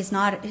 who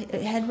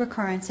had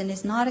recurrence and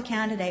is not a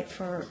candidate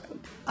for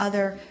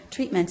other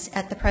treatments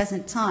at the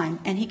present time.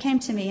 And he came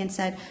to me and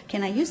said,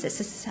 "Can I use this?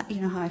 This is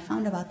how I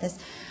found about this."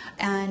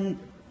 And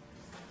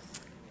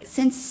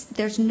since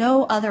there's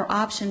no other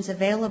options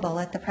available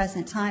at the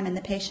present time, and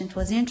the patient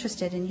was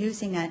interested in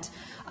using it,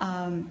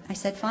 I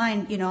said,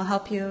 "Fine, I'll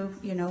help you.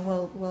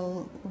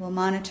 We'll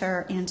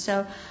monitor." And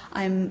so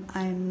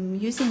I'm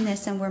using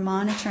this, and we're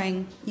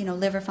monitoring,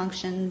 liver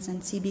functions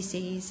and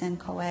CBCs and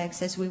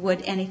coags as we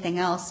would anything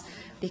else,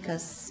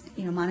 because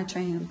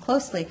monitoring them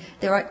closely.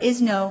 There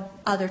is no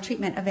other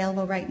treatment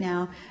available right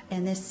now,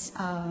 and this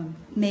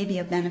may be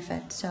of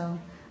benefit. So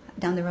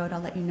down the road,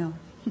 I'll let you know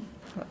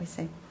what we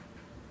say.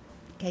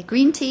 Okay,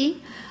 green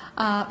tea,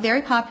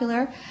 very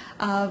popular.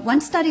 One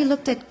study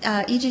looked at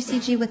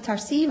EGCG with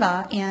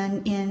Tarceva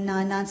in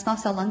non-small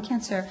cell lung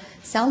cancer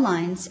cell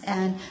lines,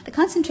 and the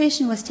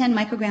concentration was 10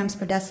 micrograms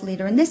per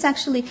deciliter. And this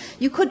actually,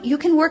 you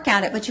can work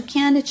at it, but you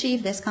can't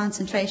achieve this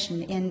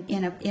concentration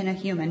in a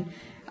human.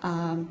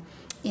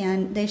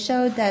 And they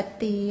showed that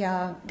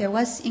there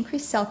was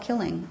increased cell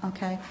killing.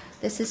 Okay,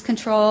 this is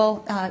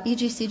control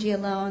EGCG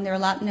alone,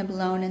 erlotinib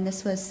alone, and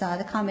this was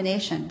the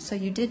combination. So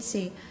you did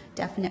see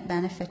definite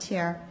benefit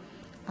here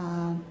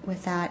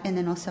with that, and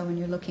then also when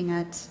you're looking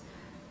at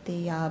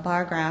the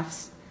bar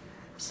graphs,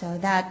 so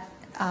that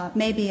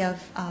may be of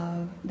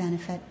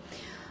benefit.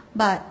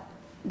 But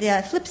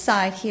the flip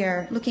side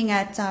here, looking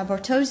at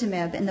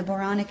bortezomib and the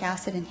boronic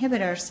acid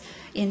inhibitors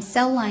in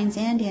cell lines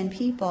and in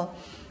people,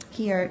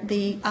 here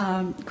the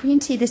green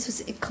tea, this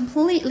was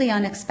completely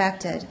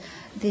unexpected.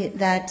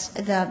 That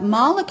the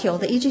molecule,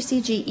 the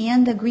EGCG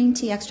and the green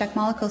tea extract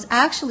molecules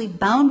actually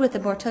bound with the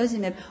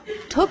bortezomib,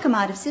 took them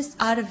out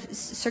of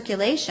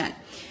circulation.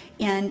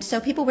 And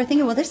so people were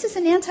thinking, well, this is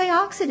an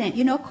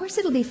antioxidant. Of course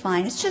it'll be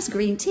fine. It's just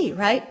green tea,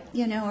 right?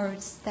 Or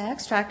it's the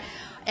extract.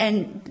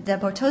 And the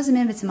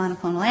bortezomib, it's a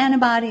monoclonal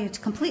antibody. It's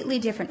completely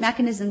different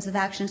mechanisms of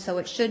action, so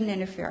it shouldn't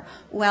interfere.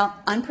 Well,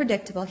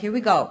 unpredictable. Here we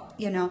go.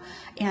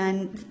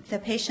 And the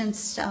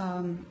patients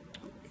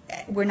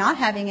were not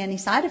having any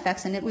side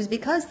effects, and it was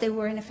because they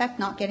were in effect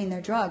not getting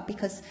their drug,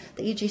 because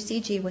the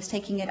EGCG was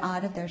taking it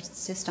out of their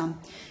system.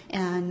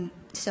 And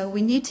so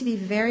we need to be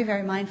very,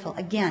 very mindful,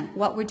 again,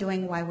 what we're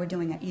doing, why we're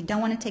doing it. You don't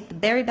want to take the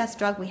very best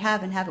drug we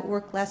have and have it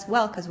work less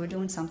well because we're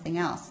doing something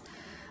else.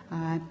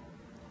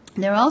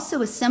 There also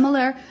was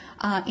similar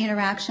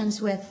interactions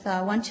with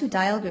 1,2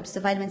 dial groups, the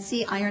vitamin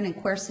C, iron, and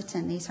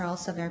quercetin. These are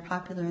also very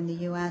popular in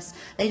the U.S.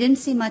 They didn't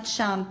see much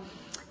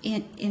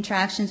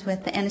interactions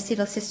with the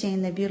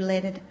N-acetylcysteine, the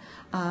butylated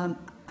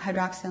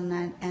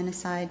hydroxyl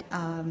aniside,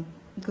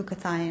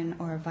 glutathione,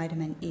 or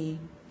vitamin E.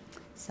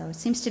 So it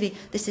seems to be,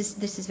 this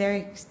is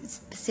very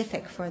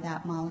specific for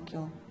that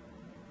molecule.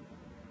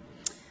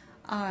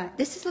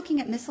 This is looking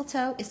at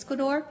mistletoe,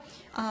 Iscodor,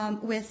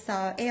 with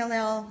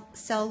ALL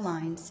cell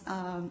lines.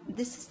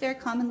 This is very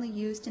commonly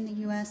used in the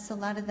U.S. A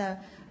lot of the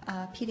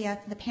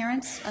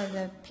parents of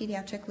the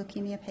pediatric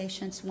leukemia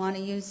patients want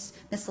to use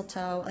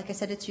mistletoe. Like I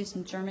said, it's used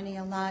in Germany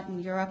a lot,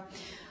 in Europe.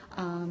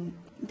 And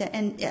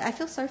I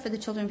feel sorry for the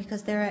children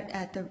because they're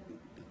at the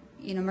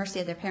mercy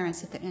of their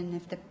parents. And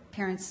if the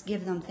parents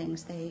give them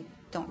things, they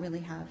don't really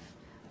have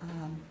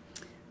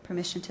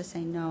permission to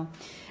say no.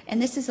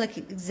 And this is like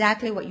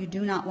exactly what you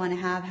do not want to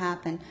have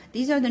happen.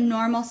 These are the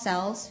normal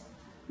cells.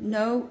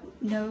 No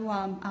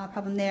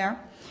problem there.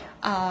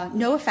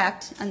 No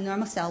effect on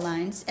normal cell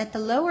lines. At the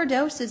lower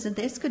doses of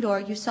the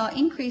Iscodor, you saw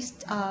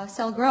increased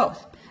cell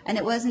growth. And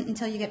it wasn't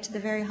until you get to the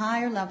very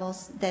higher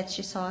levels that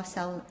you saw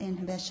cell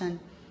inhibition.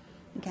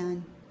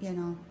 Again,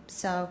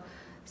 so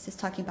this is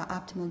talking about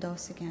optimal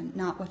dose again,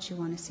 not what you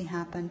want to see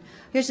happen.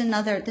 Here's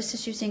another. This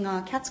is using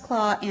cat's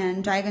claw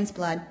and dragon's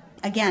blood.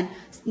 Again,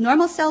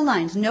 normal cell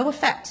lines, no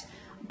effect.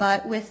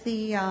 But with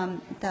the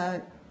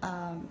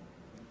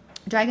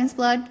dragon's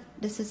blood,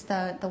 this is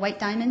the white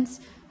diamonds,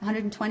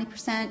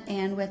 120%,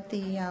 and with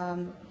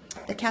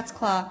the cat's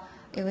claw,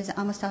 it was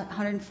almost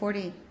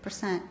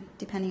 140%,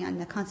 depending on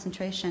the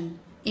concentration.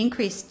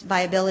 Increased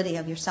viability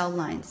of your cell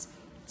lines.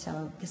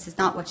 So this is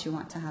not what you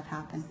want to have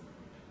happen.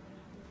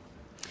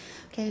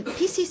 Okay,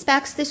 PC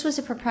Specs, this was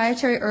a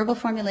proprietary herbal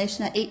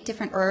formulation of 8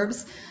 different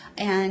herbs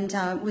and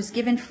was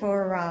given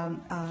for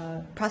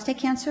prostate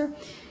cancer.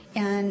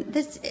 And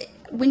this,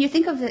 when you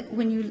think of it,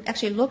 when you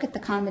actually look at the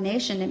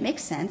combination, it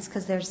makes sense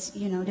because there's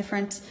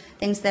different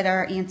things that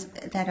are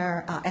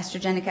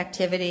estrogenic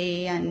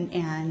activity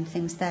and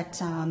things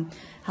that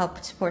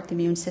help support the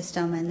immune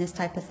system and this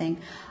type of thing.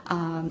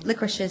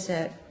 Licorice is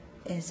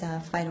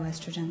a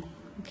phytoestrogen.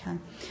 Okay.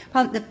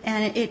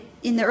 And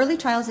in the early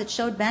trials, it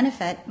showed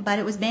benefit, but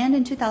it was banned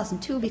in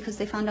 2002 because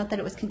they found out that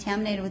it was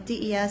contaminated with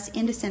DES,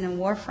 indocin, and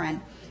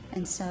warfarin.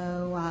 And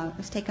so it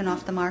was taken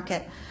off the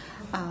market.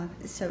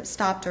 So it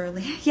stopped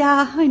early.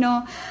 Yeah, I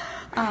know.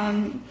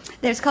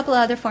 There's a couple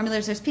of other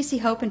formulas. There's PC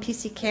Hope and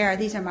PC Care.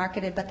 These are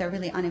marketed, but they're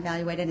really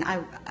unevaluated,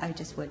 and I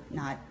just would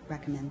not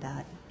recommend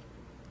that.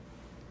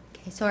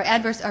 Okay, so our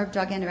adverse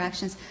drug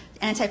interactions,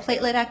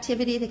 antiplatelet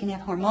activity, they can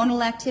have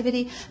hormonal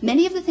activity.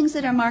 Many of the things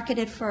that are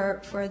marketed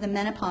for the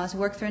menopause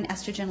work through an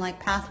estrogen-like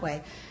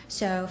pathway.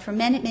 So for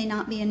men, it may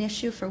not be an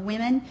issue. For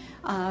women,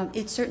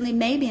 it certainly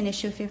may be an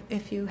issue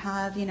if you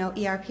have,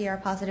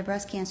 ER-PR-positive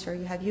breast cancer, or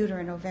you have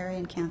uterine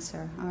ovarian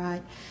cancer, all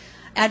right?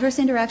 Adverse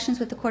interactions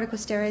with the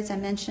corticosteroids, I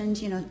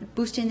mentioned,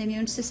 boosting the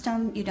immune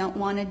system. You don't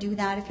want to do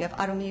that if you have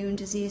autoimmune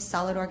disease,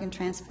 solid organ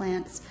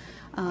transplants.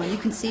 You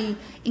can see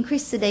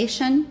increased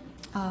sedation.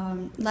 A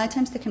lot of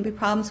times there can be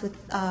problems with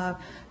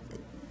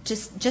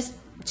just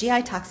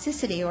GI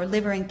toxicity or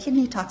liver and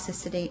kidney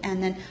toxicity,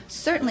 and then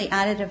certainly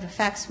additive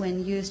effects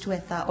when used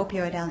with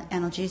opioid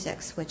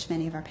analgesics, which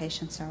many of our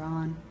patients are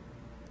on.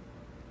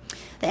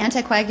 The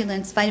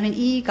anticoagulants, vitamin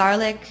E,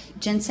 garlic,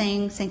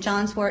 ginseng, St.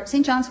 John's wort.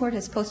 St. John's wort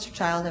is poster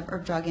child of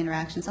herb-drug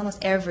interactions.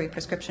 Almost every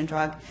prescription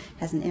drug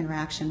has an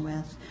interaction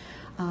with.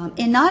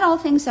 And not all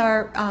things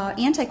are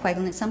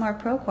anticoagulant. Some are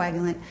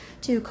procoagulant.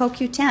 To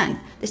CoQ10.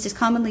 This is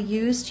commonly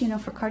used,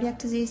 for cardiac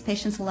disease.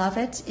 Patients love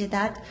it.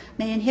 That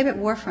may inhibit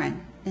warfarin,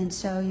 and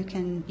so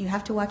you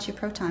have to watch your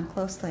proton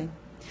closely.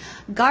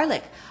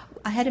 Garlic.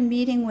 I had a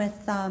meeting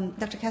with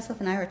Dr. Kessler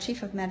and I, our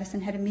chief of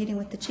medicine, had a meeting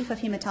with the chief of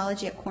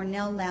hematology at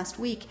Cornell last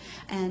week,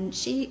 and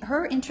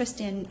her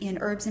interest in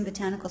herbs and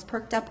botanicals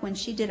perked up when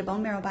she did a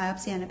bone marrow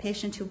biopsy on a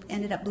patient who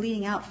ended up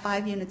bleeding out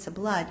 5 units of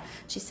blood.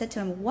 She said to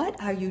him,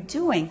 "What are you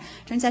doing?"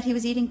 Turns out he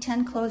was eating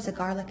 10 cloves of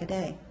garlic a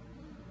day,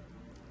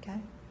 okay,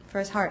 for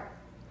his heart.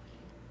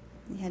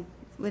 He had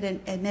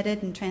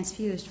admitted and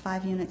transfused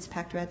 5 units of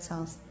packed red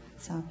cells.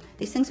 So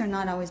these things are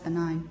not always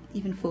benign,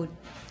 even food,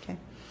 okay.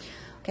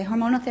 Okay,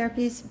 hormonal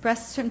therapies,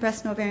 certain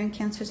breast and ovarian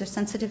cancers are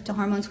sensitive to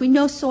hormones. We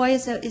know soy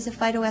is a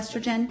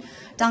phytoestrogen.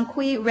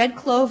 Dankui, red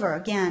clover,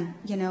 again,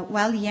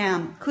 wild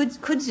yam,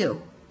 kudzu,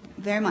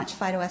 very much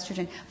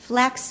phytoestrogen.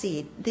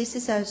 Flaxseed, this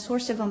is a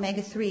source of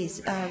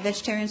omega-3s,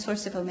 vegetarian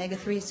source of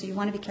omega-3s, so you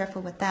want to be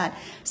careful with that.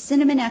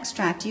 Cinnamon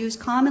extract, used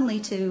commonly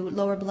to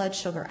lower blood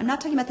sugar. I'm not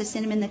talking about the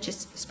cinnamon that you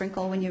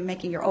sprinkle when you're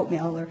making your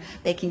oatmeal or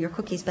baking your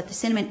cookies, but the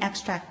cinnamon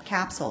extract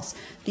capsules.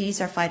 These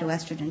are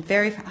phytoestrogen,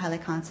 very highly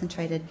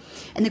concentrated.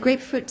 And the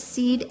grapefruit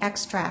seed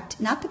extract,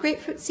 not the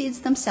grapefruit seeds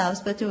themselves,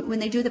 but when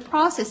they do the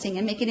processing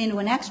and make it into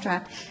an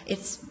extract,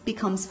 it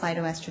becomes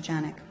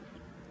phytoestrogenic.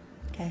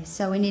 Okay,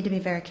 so we need to be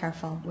very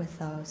careful with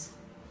those.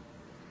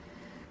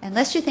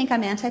 Unless you think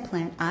I'm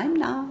anti-plant, I'm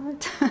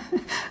not.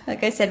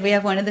 Like I said, we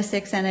have one of the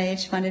 6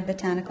 NIH-funded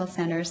botanical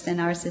centers,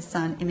 and ours is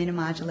on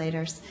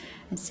immunomodulators.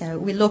 And so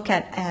we look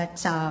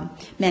at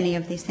many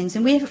of these things.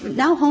 And we've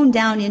now honed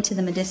down into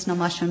the medicinal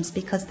mushrooms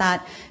because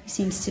that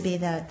seems to be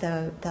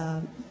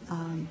the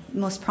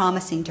most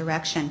promising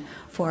direction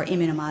for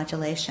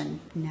immunomodulation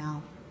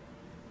now.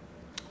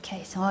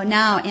 Okay, so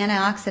now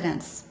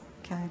antioxidants.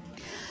 Okay.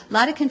 A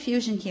lot of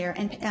confusion here,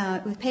 and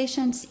with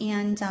patients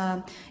and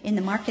in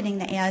the marketing,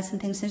 the ads and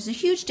things. There's a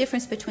huge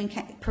difference between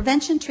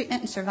prevention,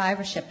 treatment, and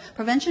survivorship.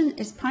 Prevention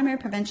is primary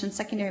prevention,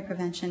 secondary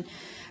prevention.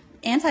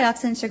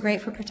 Antioxidants are great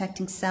for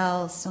protecting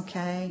cells,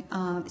 okay?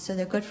 So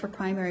they're good for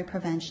primary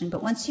prevention.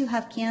 But once you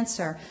have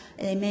cancer,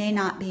 they may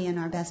not be in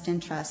our best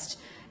interest.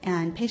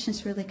 And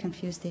patients really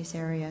confuse these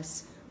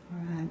areas.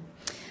 All right.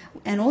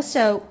 And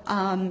also,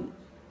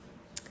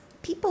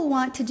 people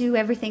want to do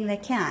everything they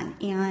can,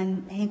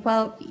 and think,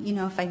 well, you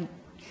know, if I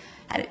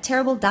had a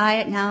terrible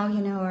diet now,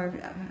 you know, or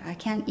I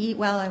can't eat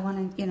well, I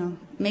want to, you know,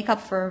 make up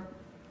for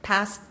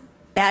past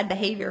bad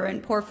behavior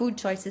and poor food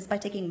choices by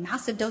taking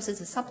massive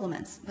doses of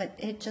supplements. But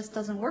it just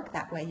doesn't work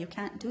that way. You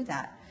can't do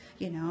that,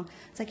 you know.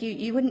 It's like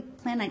you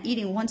wouldn't plan on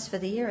eating once for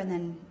the year and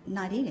then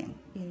not eating.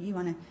 You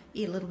want to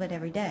eat a little bit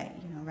every day,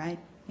 you know, right?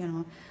 You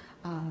know.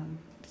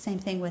 Same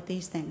thing with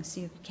these things.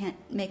 You can't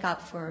make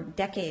up for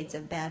decades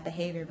of bad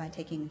behavior by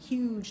taking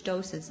huge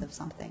doses of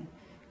something.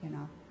 You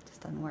know, it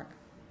just doesn't work.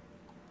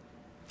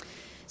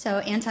 So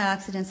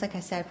antioxidants, like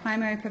I said,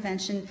 primary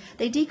prevention,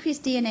 they decrease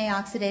DNA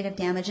oxidative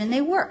damage, and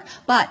they work.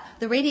 But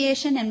the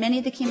radiation and many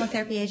of the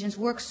chemotherapy agents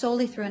work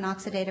solely through an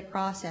oxidative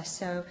process.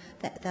 So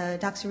the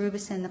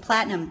doxorubicin, the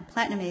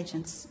platinum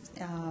agents,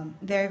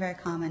 very, very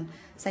common,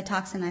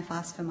 cytoxin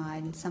ifosfamide,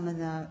 and some of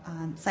the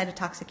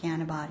cytotoxic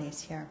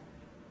antibodies here.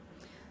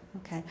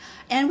 Okay,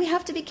 and we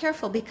have to be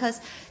careful because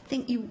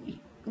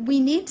we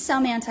need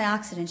some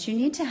antioxidants. You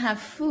need to have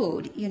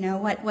food, you know,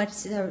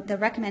 what's the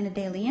recommended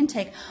daily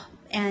intake.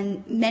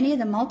 And many of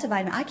the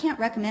multivitamins, I can't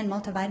recommend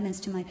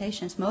multivitamins to my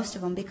patients, most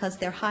of them, because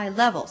they're high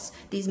levels.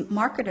 These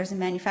marketers and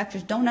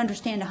manufacturers don't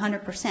understand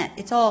 100%.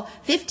 It's all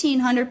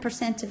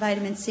 1,500% of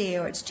vitamin C,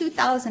 or it's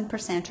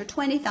 2,000% or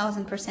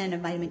 20,000%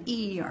 of vitamin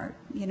E, or,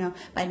 you know,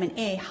 vitamin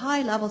A,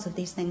 high levels of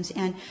these things.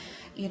 And,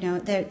 you know,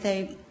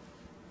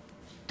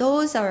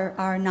 those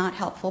are not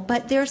helpful,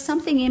 but there's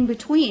something in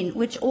between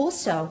which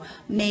also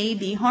may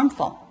be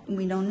harmful.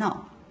 We don't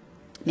know.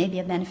 Maybe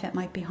a benefit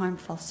might be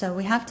harmful. So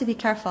we have to be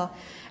careful.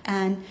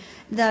 And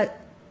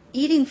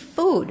eating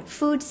food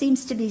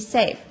seems to be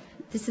safe.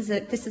 This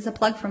is a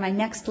plug for my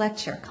next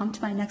lecture. Come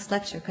to my next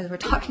lecture because we're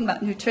talking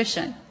about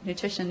nutrition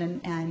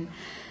and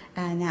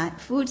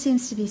that. Food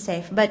seems to be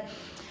safe. But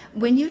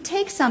when you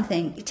take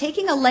something,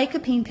 taking a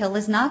lycopene pill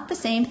is not the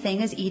same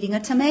thing as eating a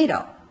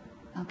tomato.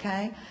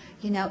 Okay?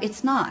 You know,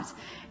 it's not.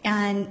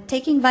 And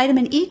taking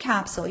vitamin E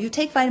capsule, you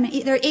take vitamin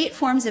E, there are 8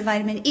 forms of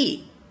vitamin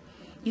E.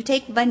 You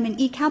take vitamin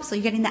E capsule,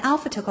 you're getting the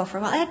alpha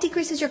tocopherol. Well, that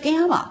decreases your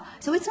gamma.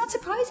 So it's not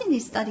surprising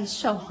these studies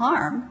show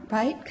harm,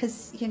 right?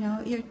 Because, you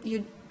know,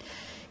 you're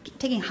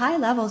taking high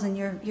levels and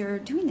you're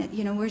doing it.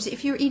 You know, whereas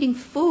if you're eating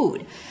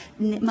food,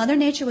 Mother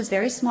Nature was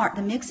very smart.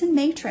 The mix and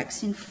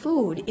matrix in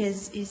food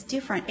is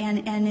different,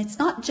 and it's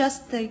not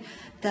just the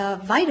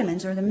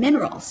vitamins or the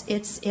minerals.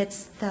 It's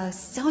the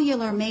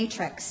cellular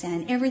matrix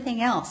and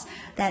everything else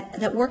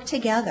that work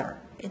together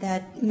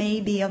that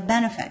may be of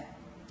benefit.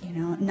 You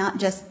know, not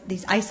just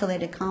these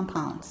isolated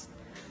compounds.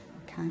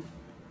 Okay.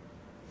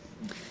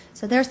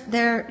 So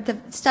the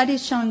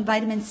studies showing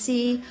vitamin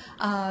C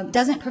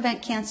doesn't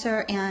prevent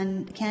cancer,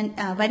 and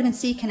vitamin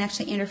C can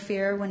actually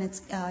interfere when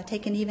it's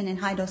taken even in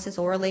high doses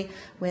orally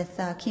with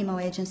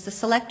chemo agents. The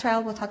SELECT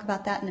trial, we'll talk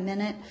about that in a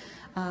minute.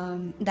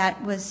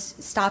 That was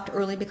stopped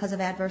early because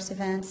of adverse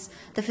events.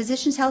 The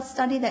Physicians' Health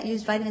study that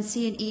used vitamin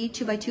C and E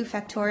 2x2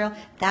 factorial,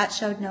 that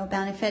showed no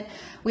benefit.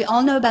 We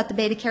all know about the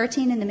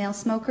beta-carotene in the male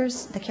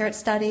smokers, the CARROT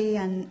study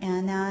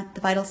and that,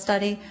 the VITAL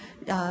study.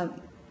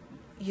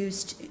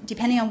 Used,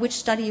 depending on which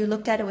study you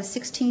looked at, it was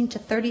 16 to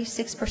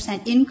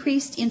 36%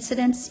 increased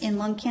incidence in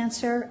lung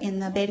cancer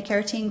in the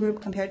beta-carotene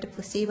group compared to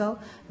placebo.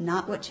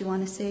 Not what you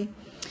want to see.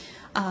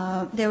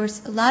 There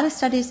was a lot of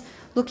studies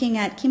looking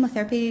at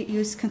chemotherapy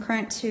use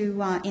concurrent to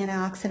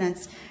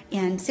antioxidants.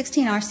 In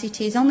 16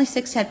 RCTs, only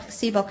 6 had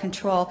placebo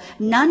control.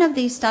 None of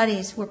these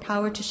studies were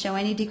powered to show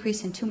any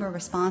decrease in tumor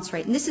response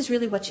rate. And this is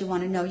really what you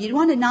want to know. You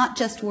want to not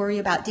just worry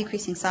about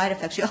decreasing side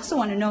effects. You also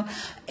want to know,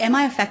 am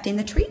I affecting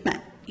the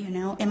treatment? You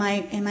know, am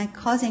I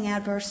causing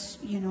adverse,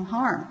 you know,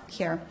 harm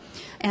here?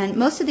 And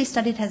most of these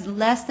studies has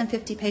less than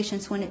 50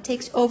 patients when it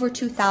takes over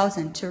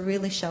 2,000 to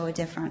really show a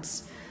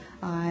difference.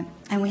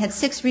 And we had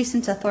 6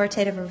 recent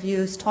authoritative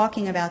reviews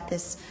talking about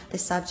this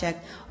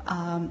subject.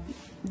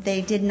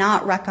 They did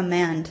not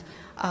recommend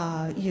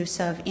use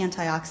of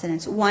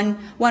antioxidants.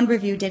 One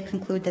review did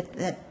conclude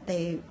that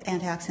the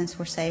antioxidants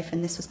were safe,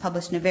 and this was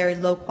published in a very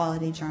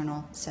low-quality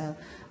journal, so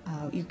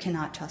you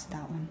cannot trust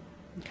that one.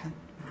 Okay.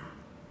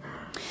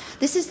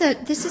 This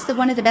is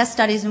one of the best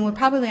studies, and we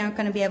probably aren't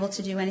going to be able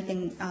to do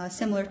anything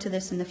similar to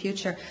this in the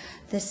future.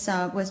 This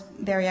was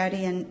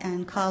Bariardi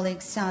and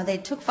colleagues. They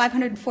took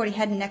 540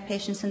 head and neck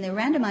patients, and they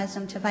randomized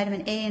them to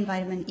vitamin A and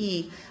vitamin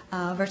E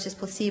versus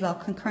placebo,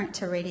 concurrent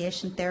to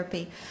radiation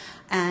therapy.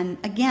 And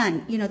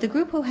again, you know, the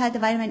group who had the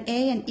vitamin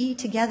A and E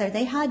together,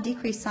 they had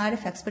decreased side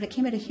effects, but it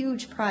came at a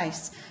huge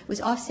price. It was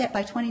offset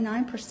by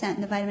 29%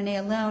 in the vitamin A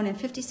alone and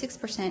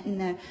 56%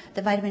 in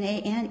the vitamin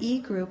A and E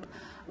group,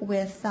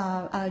 with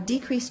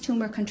decreased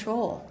tumor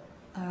control.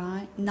 all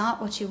right?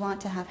 Not what you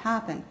want to have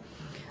happen.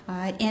 All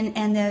right,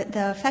 and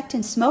the effect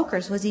in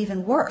smokers was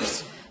even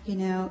worse. You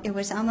know, it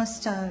was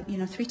almost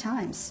 3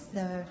 times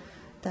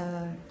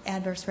the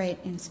adverse rate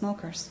in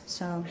smokers.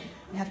 So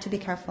you have to be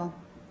careful.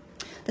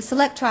 The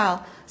SELECT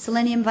trial,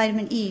 selenium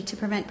vitamin E to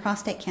prevent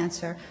prostate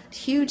cancer,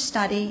 huge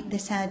study.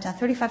 This had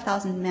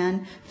 35,000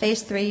 men,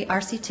 phase 3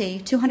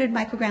 RCT, 200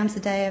 micrograms a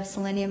day of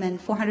selenium and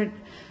 400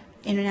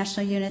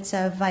 international units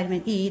of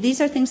vitamin E.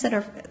 These are things that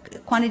are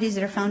quantities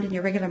that are found in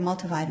your regular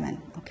multivitamin.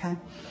 Okay.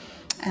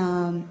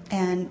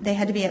 And they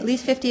had to be at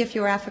least 50 if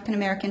you were African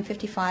American,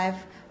 55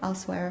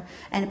 elsewhere,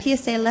 and a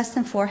PSA less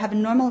than 4, have a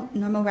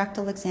normal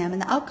rectal exam.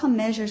 And the outcome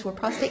measures were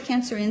prostate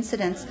cancer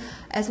incidence,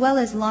 as well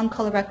as lung,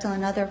 colorectal,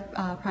 and other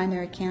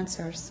primary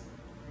cancers.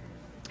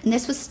 And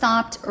this was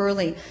stopped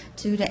early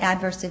due to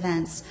adverse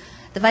events.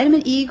 The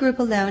vitamin E group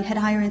alone had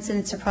higher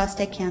incidence of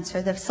prostate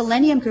cancer. The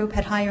selenium group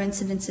had higher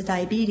incidence of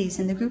diabetes,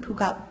 and the group who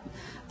got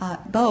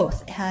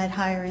both had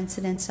higher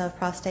incidence of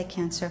prostate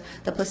cancer.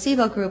 The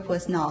placebo group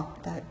was null.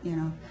 That, you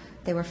know,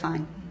 they were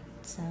fine.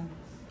 So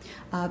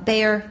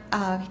Bayer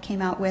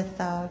came out with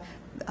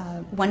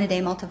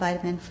 1-a-day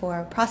multivitamin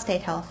for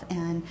prostate health,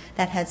 and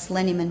that had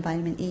selenium and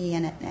vitamin E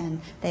in it,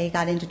 and they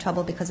got into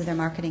trouble because of their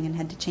marketing and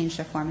had to change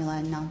their formula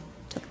and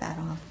took that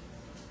off.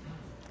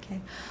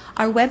 Okay.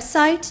 Our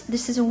website,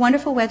 this is a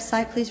wonderful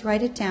website. Please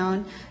write it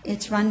down.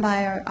 It's run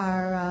by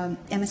our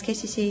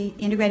MSKCC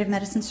Integrative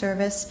Medicine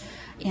Service,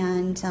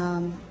 and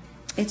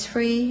it's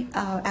free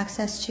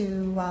access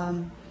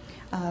to,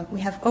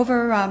 we have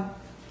over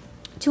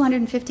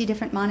 250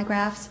 different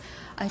monographs.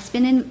 It's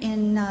been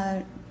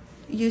in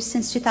use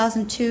since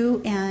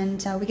 2002,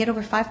 and we get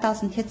over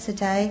 5,000 hits a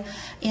day.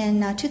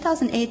 In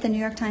 2008, the New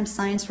York Times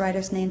Science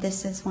Writers named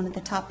this as one of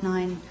the top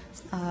 9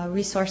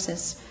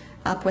 resources,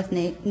 up with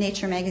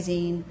Nature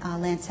Magazine,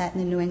 Lancet,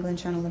 and the New England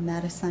Journal of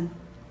Medicine.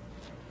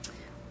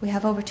 We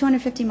have over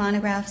 250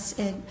 monographs.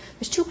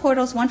 There's 2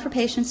 portals, one for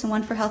patients and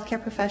one for healthcare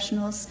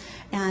professionals,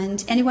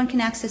 and anyone can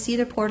access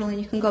either portal,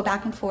 and you can go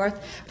back and forth.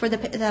 For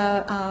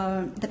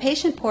the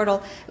patient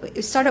portal,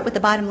 we start out with the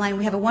bottom line.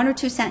 We have a 1 or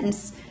 2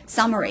 sentence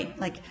summary,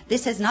 like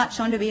this has not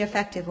shown to be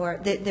effective, or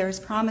there's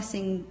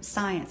promising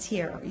science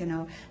here, you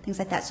know, things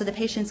like that. So the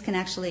patients can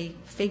actually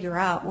figure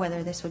out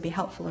whether this would be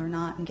helpful or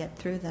not and get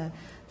through the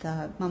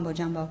mumbo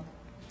jumbo,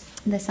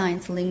 the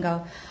science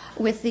lingo.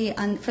 With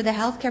for the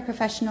healthcare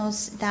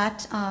professionals,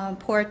 that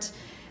port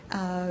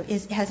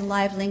has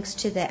live links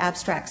to the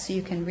abstracts, so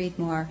you can read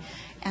more.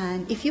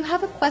 And if you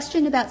have a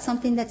question about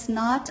something that's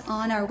not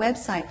on our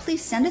website,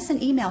 please send us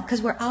an email,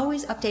 because we're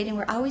always updating,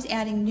 we're always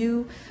adding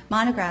new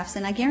monographs.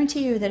 And I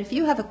guarantee you that if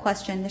you have a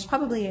question, there's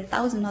probably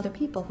 1,000 other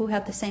people who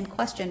have the same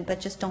question but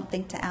just don't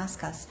think to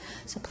ask us.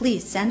 So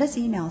please send us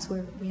emails.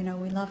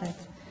 We love it.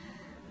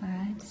 All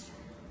right.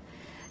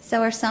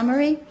 So our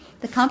summary,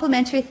 the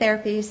complementary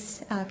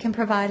therapies can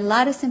provide a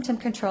lot of symptom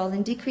control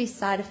and decrease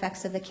side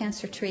effects of the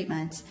cancer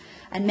treatment.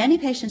 And many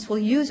patients will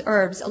use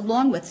herbs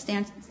along with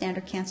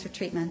standard cancer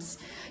treatments.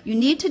 You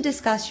need to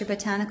discuss your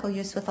botanical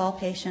use with all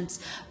patients.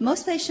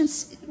 Most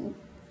patients,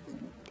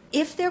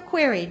 if they're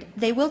queried,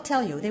 they will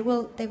tell you. They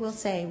will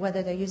say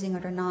whether they're using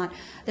it or not.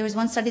 There was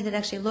one study that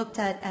actually looked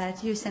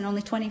at use, and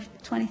only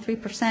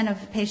 23%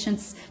 of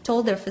patients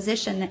told their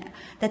physician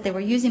that they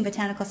were using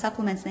botanical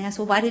supplements. And they asked,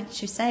 well, why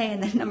didn't you say?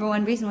 And the number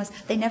one reason was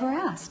they never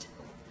asked.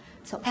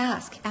 So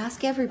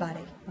ask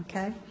everybody,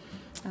 okay?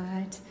 All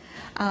right.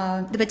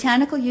 The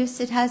botanical use,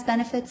 it has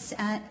benefits,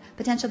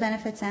 potential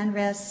benefits and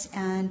risks,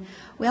 and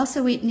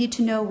we need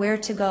to know where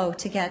to go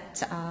to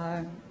get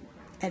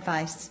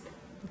advice,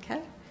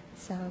 okay?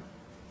 So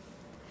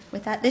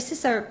with that, this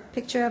is our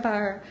picture of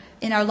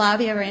in our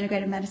lobby of our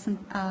Integrative Medicine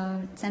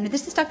Center.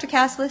 This is Dr.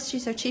 Kaslis.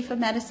 She's our Chief of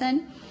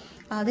Medicine.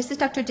 This is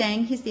Dr.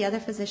 Deng. He's the other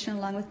physician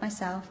along with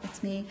myself.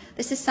 That's me.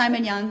 This is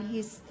Simon Young.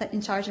 He's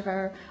in charge of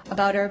our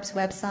About Herbs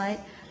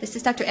website. This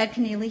is Dr. Ed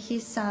Keneally.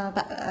 He's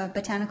a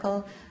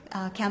botanical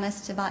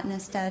chemist, a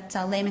botanist at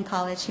Lehman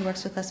College. He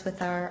works with us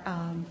with our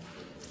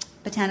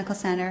botanical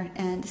center.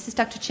 And this is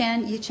Dr.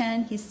 Yi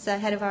Chen. He's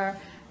head of our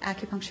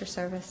acupuncture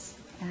service.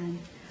 And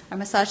our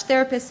massage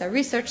therapists, our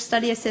research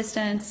study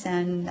assistants,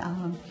 and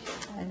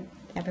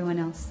everyone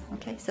else.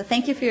 Okay, so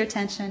thank you for your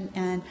attention,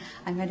 and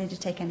I'm ready to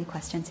take any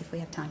questions if we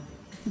have time.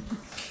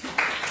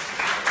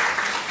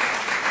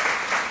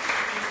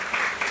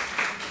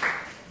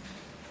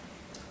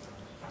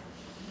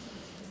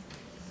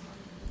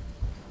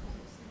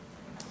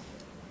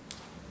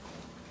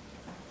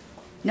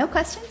 No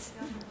questions?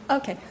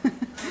 Okay.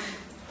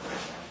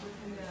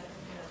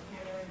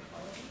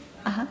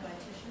 Uh-huh.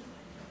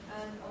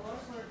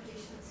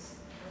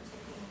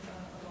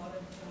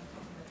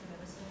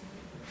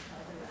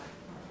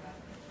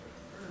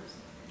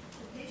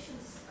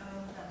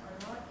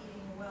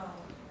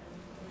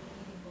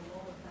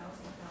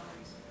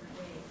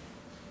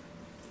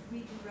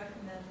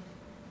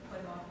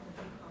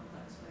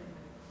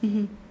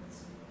 Mm-hmm. With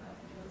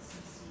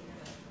some C in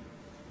it.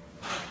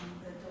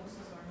 The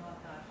doses are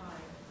not that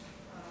high.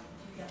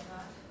 Do you get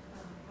that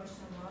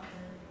question a lot?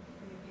 And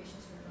for your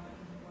patients who are not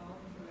eating well,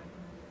 do you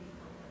recommend a B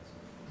complex?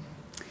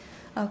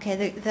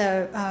 Okay,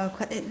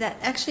 that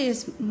actually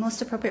is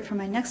most appropriate for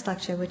my next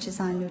lecture, which is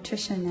on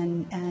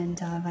nutrition and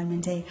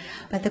vitamin D.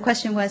 But the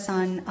question was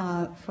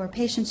on for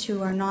patients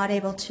who are not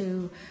able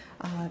to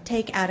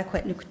take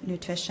adequate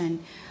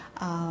nutrition,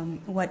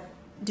 what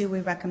do we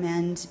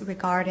recommend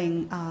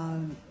regarding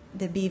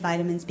the B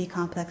vitamins, B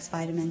complex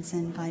vitamins,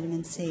 and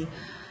vitamin C?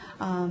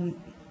 The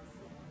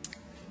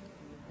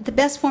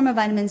best form of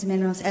vitamins and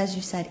minerals, as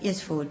you said,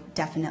 is food,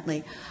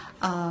 definitely.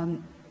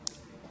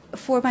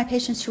 For my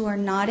patients who are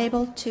not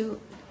able to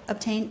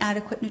obtain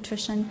adequate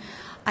nutrition,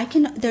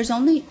 there's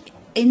only,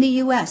 in the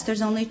U.S.,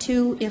 there's only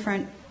 2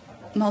 different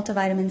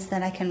multivitamins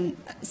that I can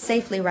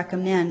safely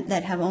recommend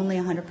that have only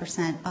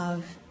 100%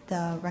 of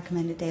the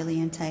recommended daily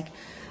intake.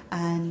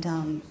 And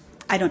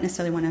I don't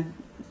necessarily want to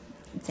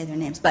say their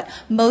names, but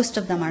most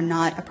of them are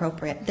not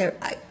appropriate.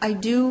 I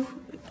do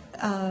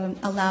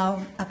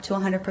allow up to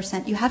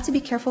 100%. You have to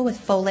be careful with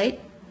folate,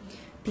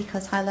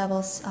 because high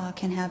levels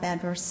can have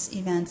adverse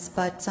events,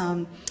 but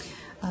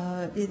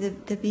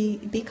the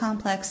B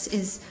complex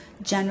is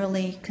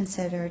generally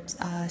considered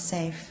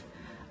safe.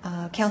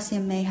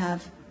 Calcium may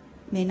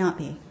not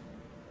be,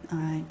 all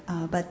right,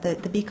 but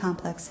the B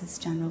complex is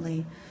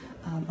generally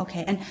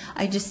okay. And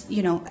I just,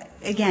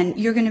 again,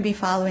 you're going to be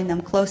following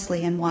them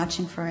closely and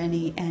watching for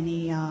any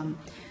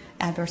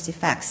adverse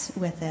effects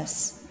with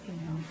this.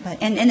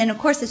 But and then of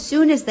course, as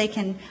soon as they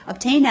can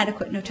obtain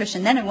adequate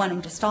nutrition, then I want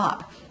them to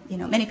stop.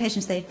 Many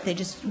patients, they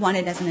just want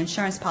it as an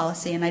insurance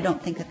policy, and I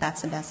don't think that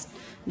that's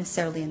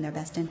necessarily in their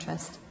best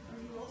interest.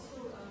 Are you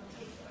also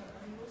looking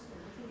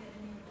at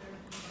any of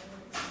their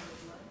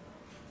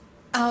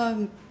vitamins in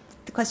the blood?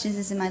 The question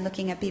is, am I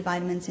looking at B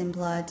vitamins in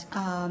blood?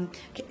 Are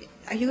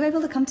you able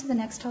to come to the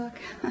next talk?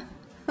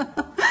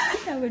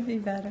 That would be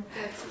better.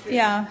 That's true.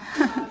 Yeah.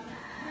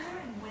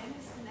 When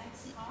is the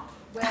next talk?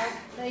 Well,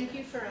 thank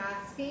you for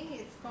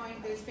asking.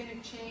 There's been a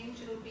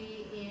change. It'll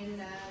be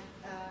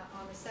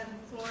on the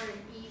 7th floor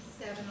in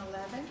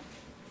E711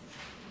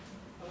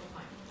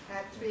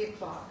 at 3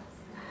 o'clock.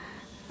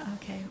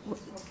 Okay.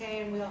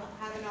 Okay, and we'll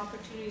have an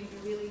opportunity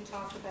to really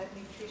talk about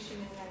nutrition,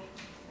 and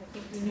I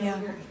think we know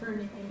Yeah. your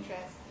burning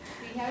interest.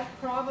 We have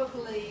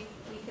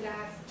we could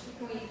ask,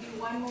 can we do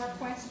one more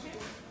question?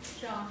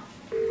 Sean?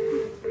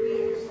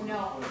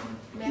 No.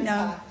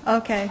 No.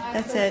 Okay, I'm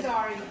that's so it.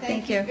 sorry. Thank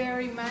Thank you you.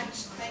 very much.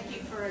 Thank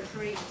you for a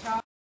great talk.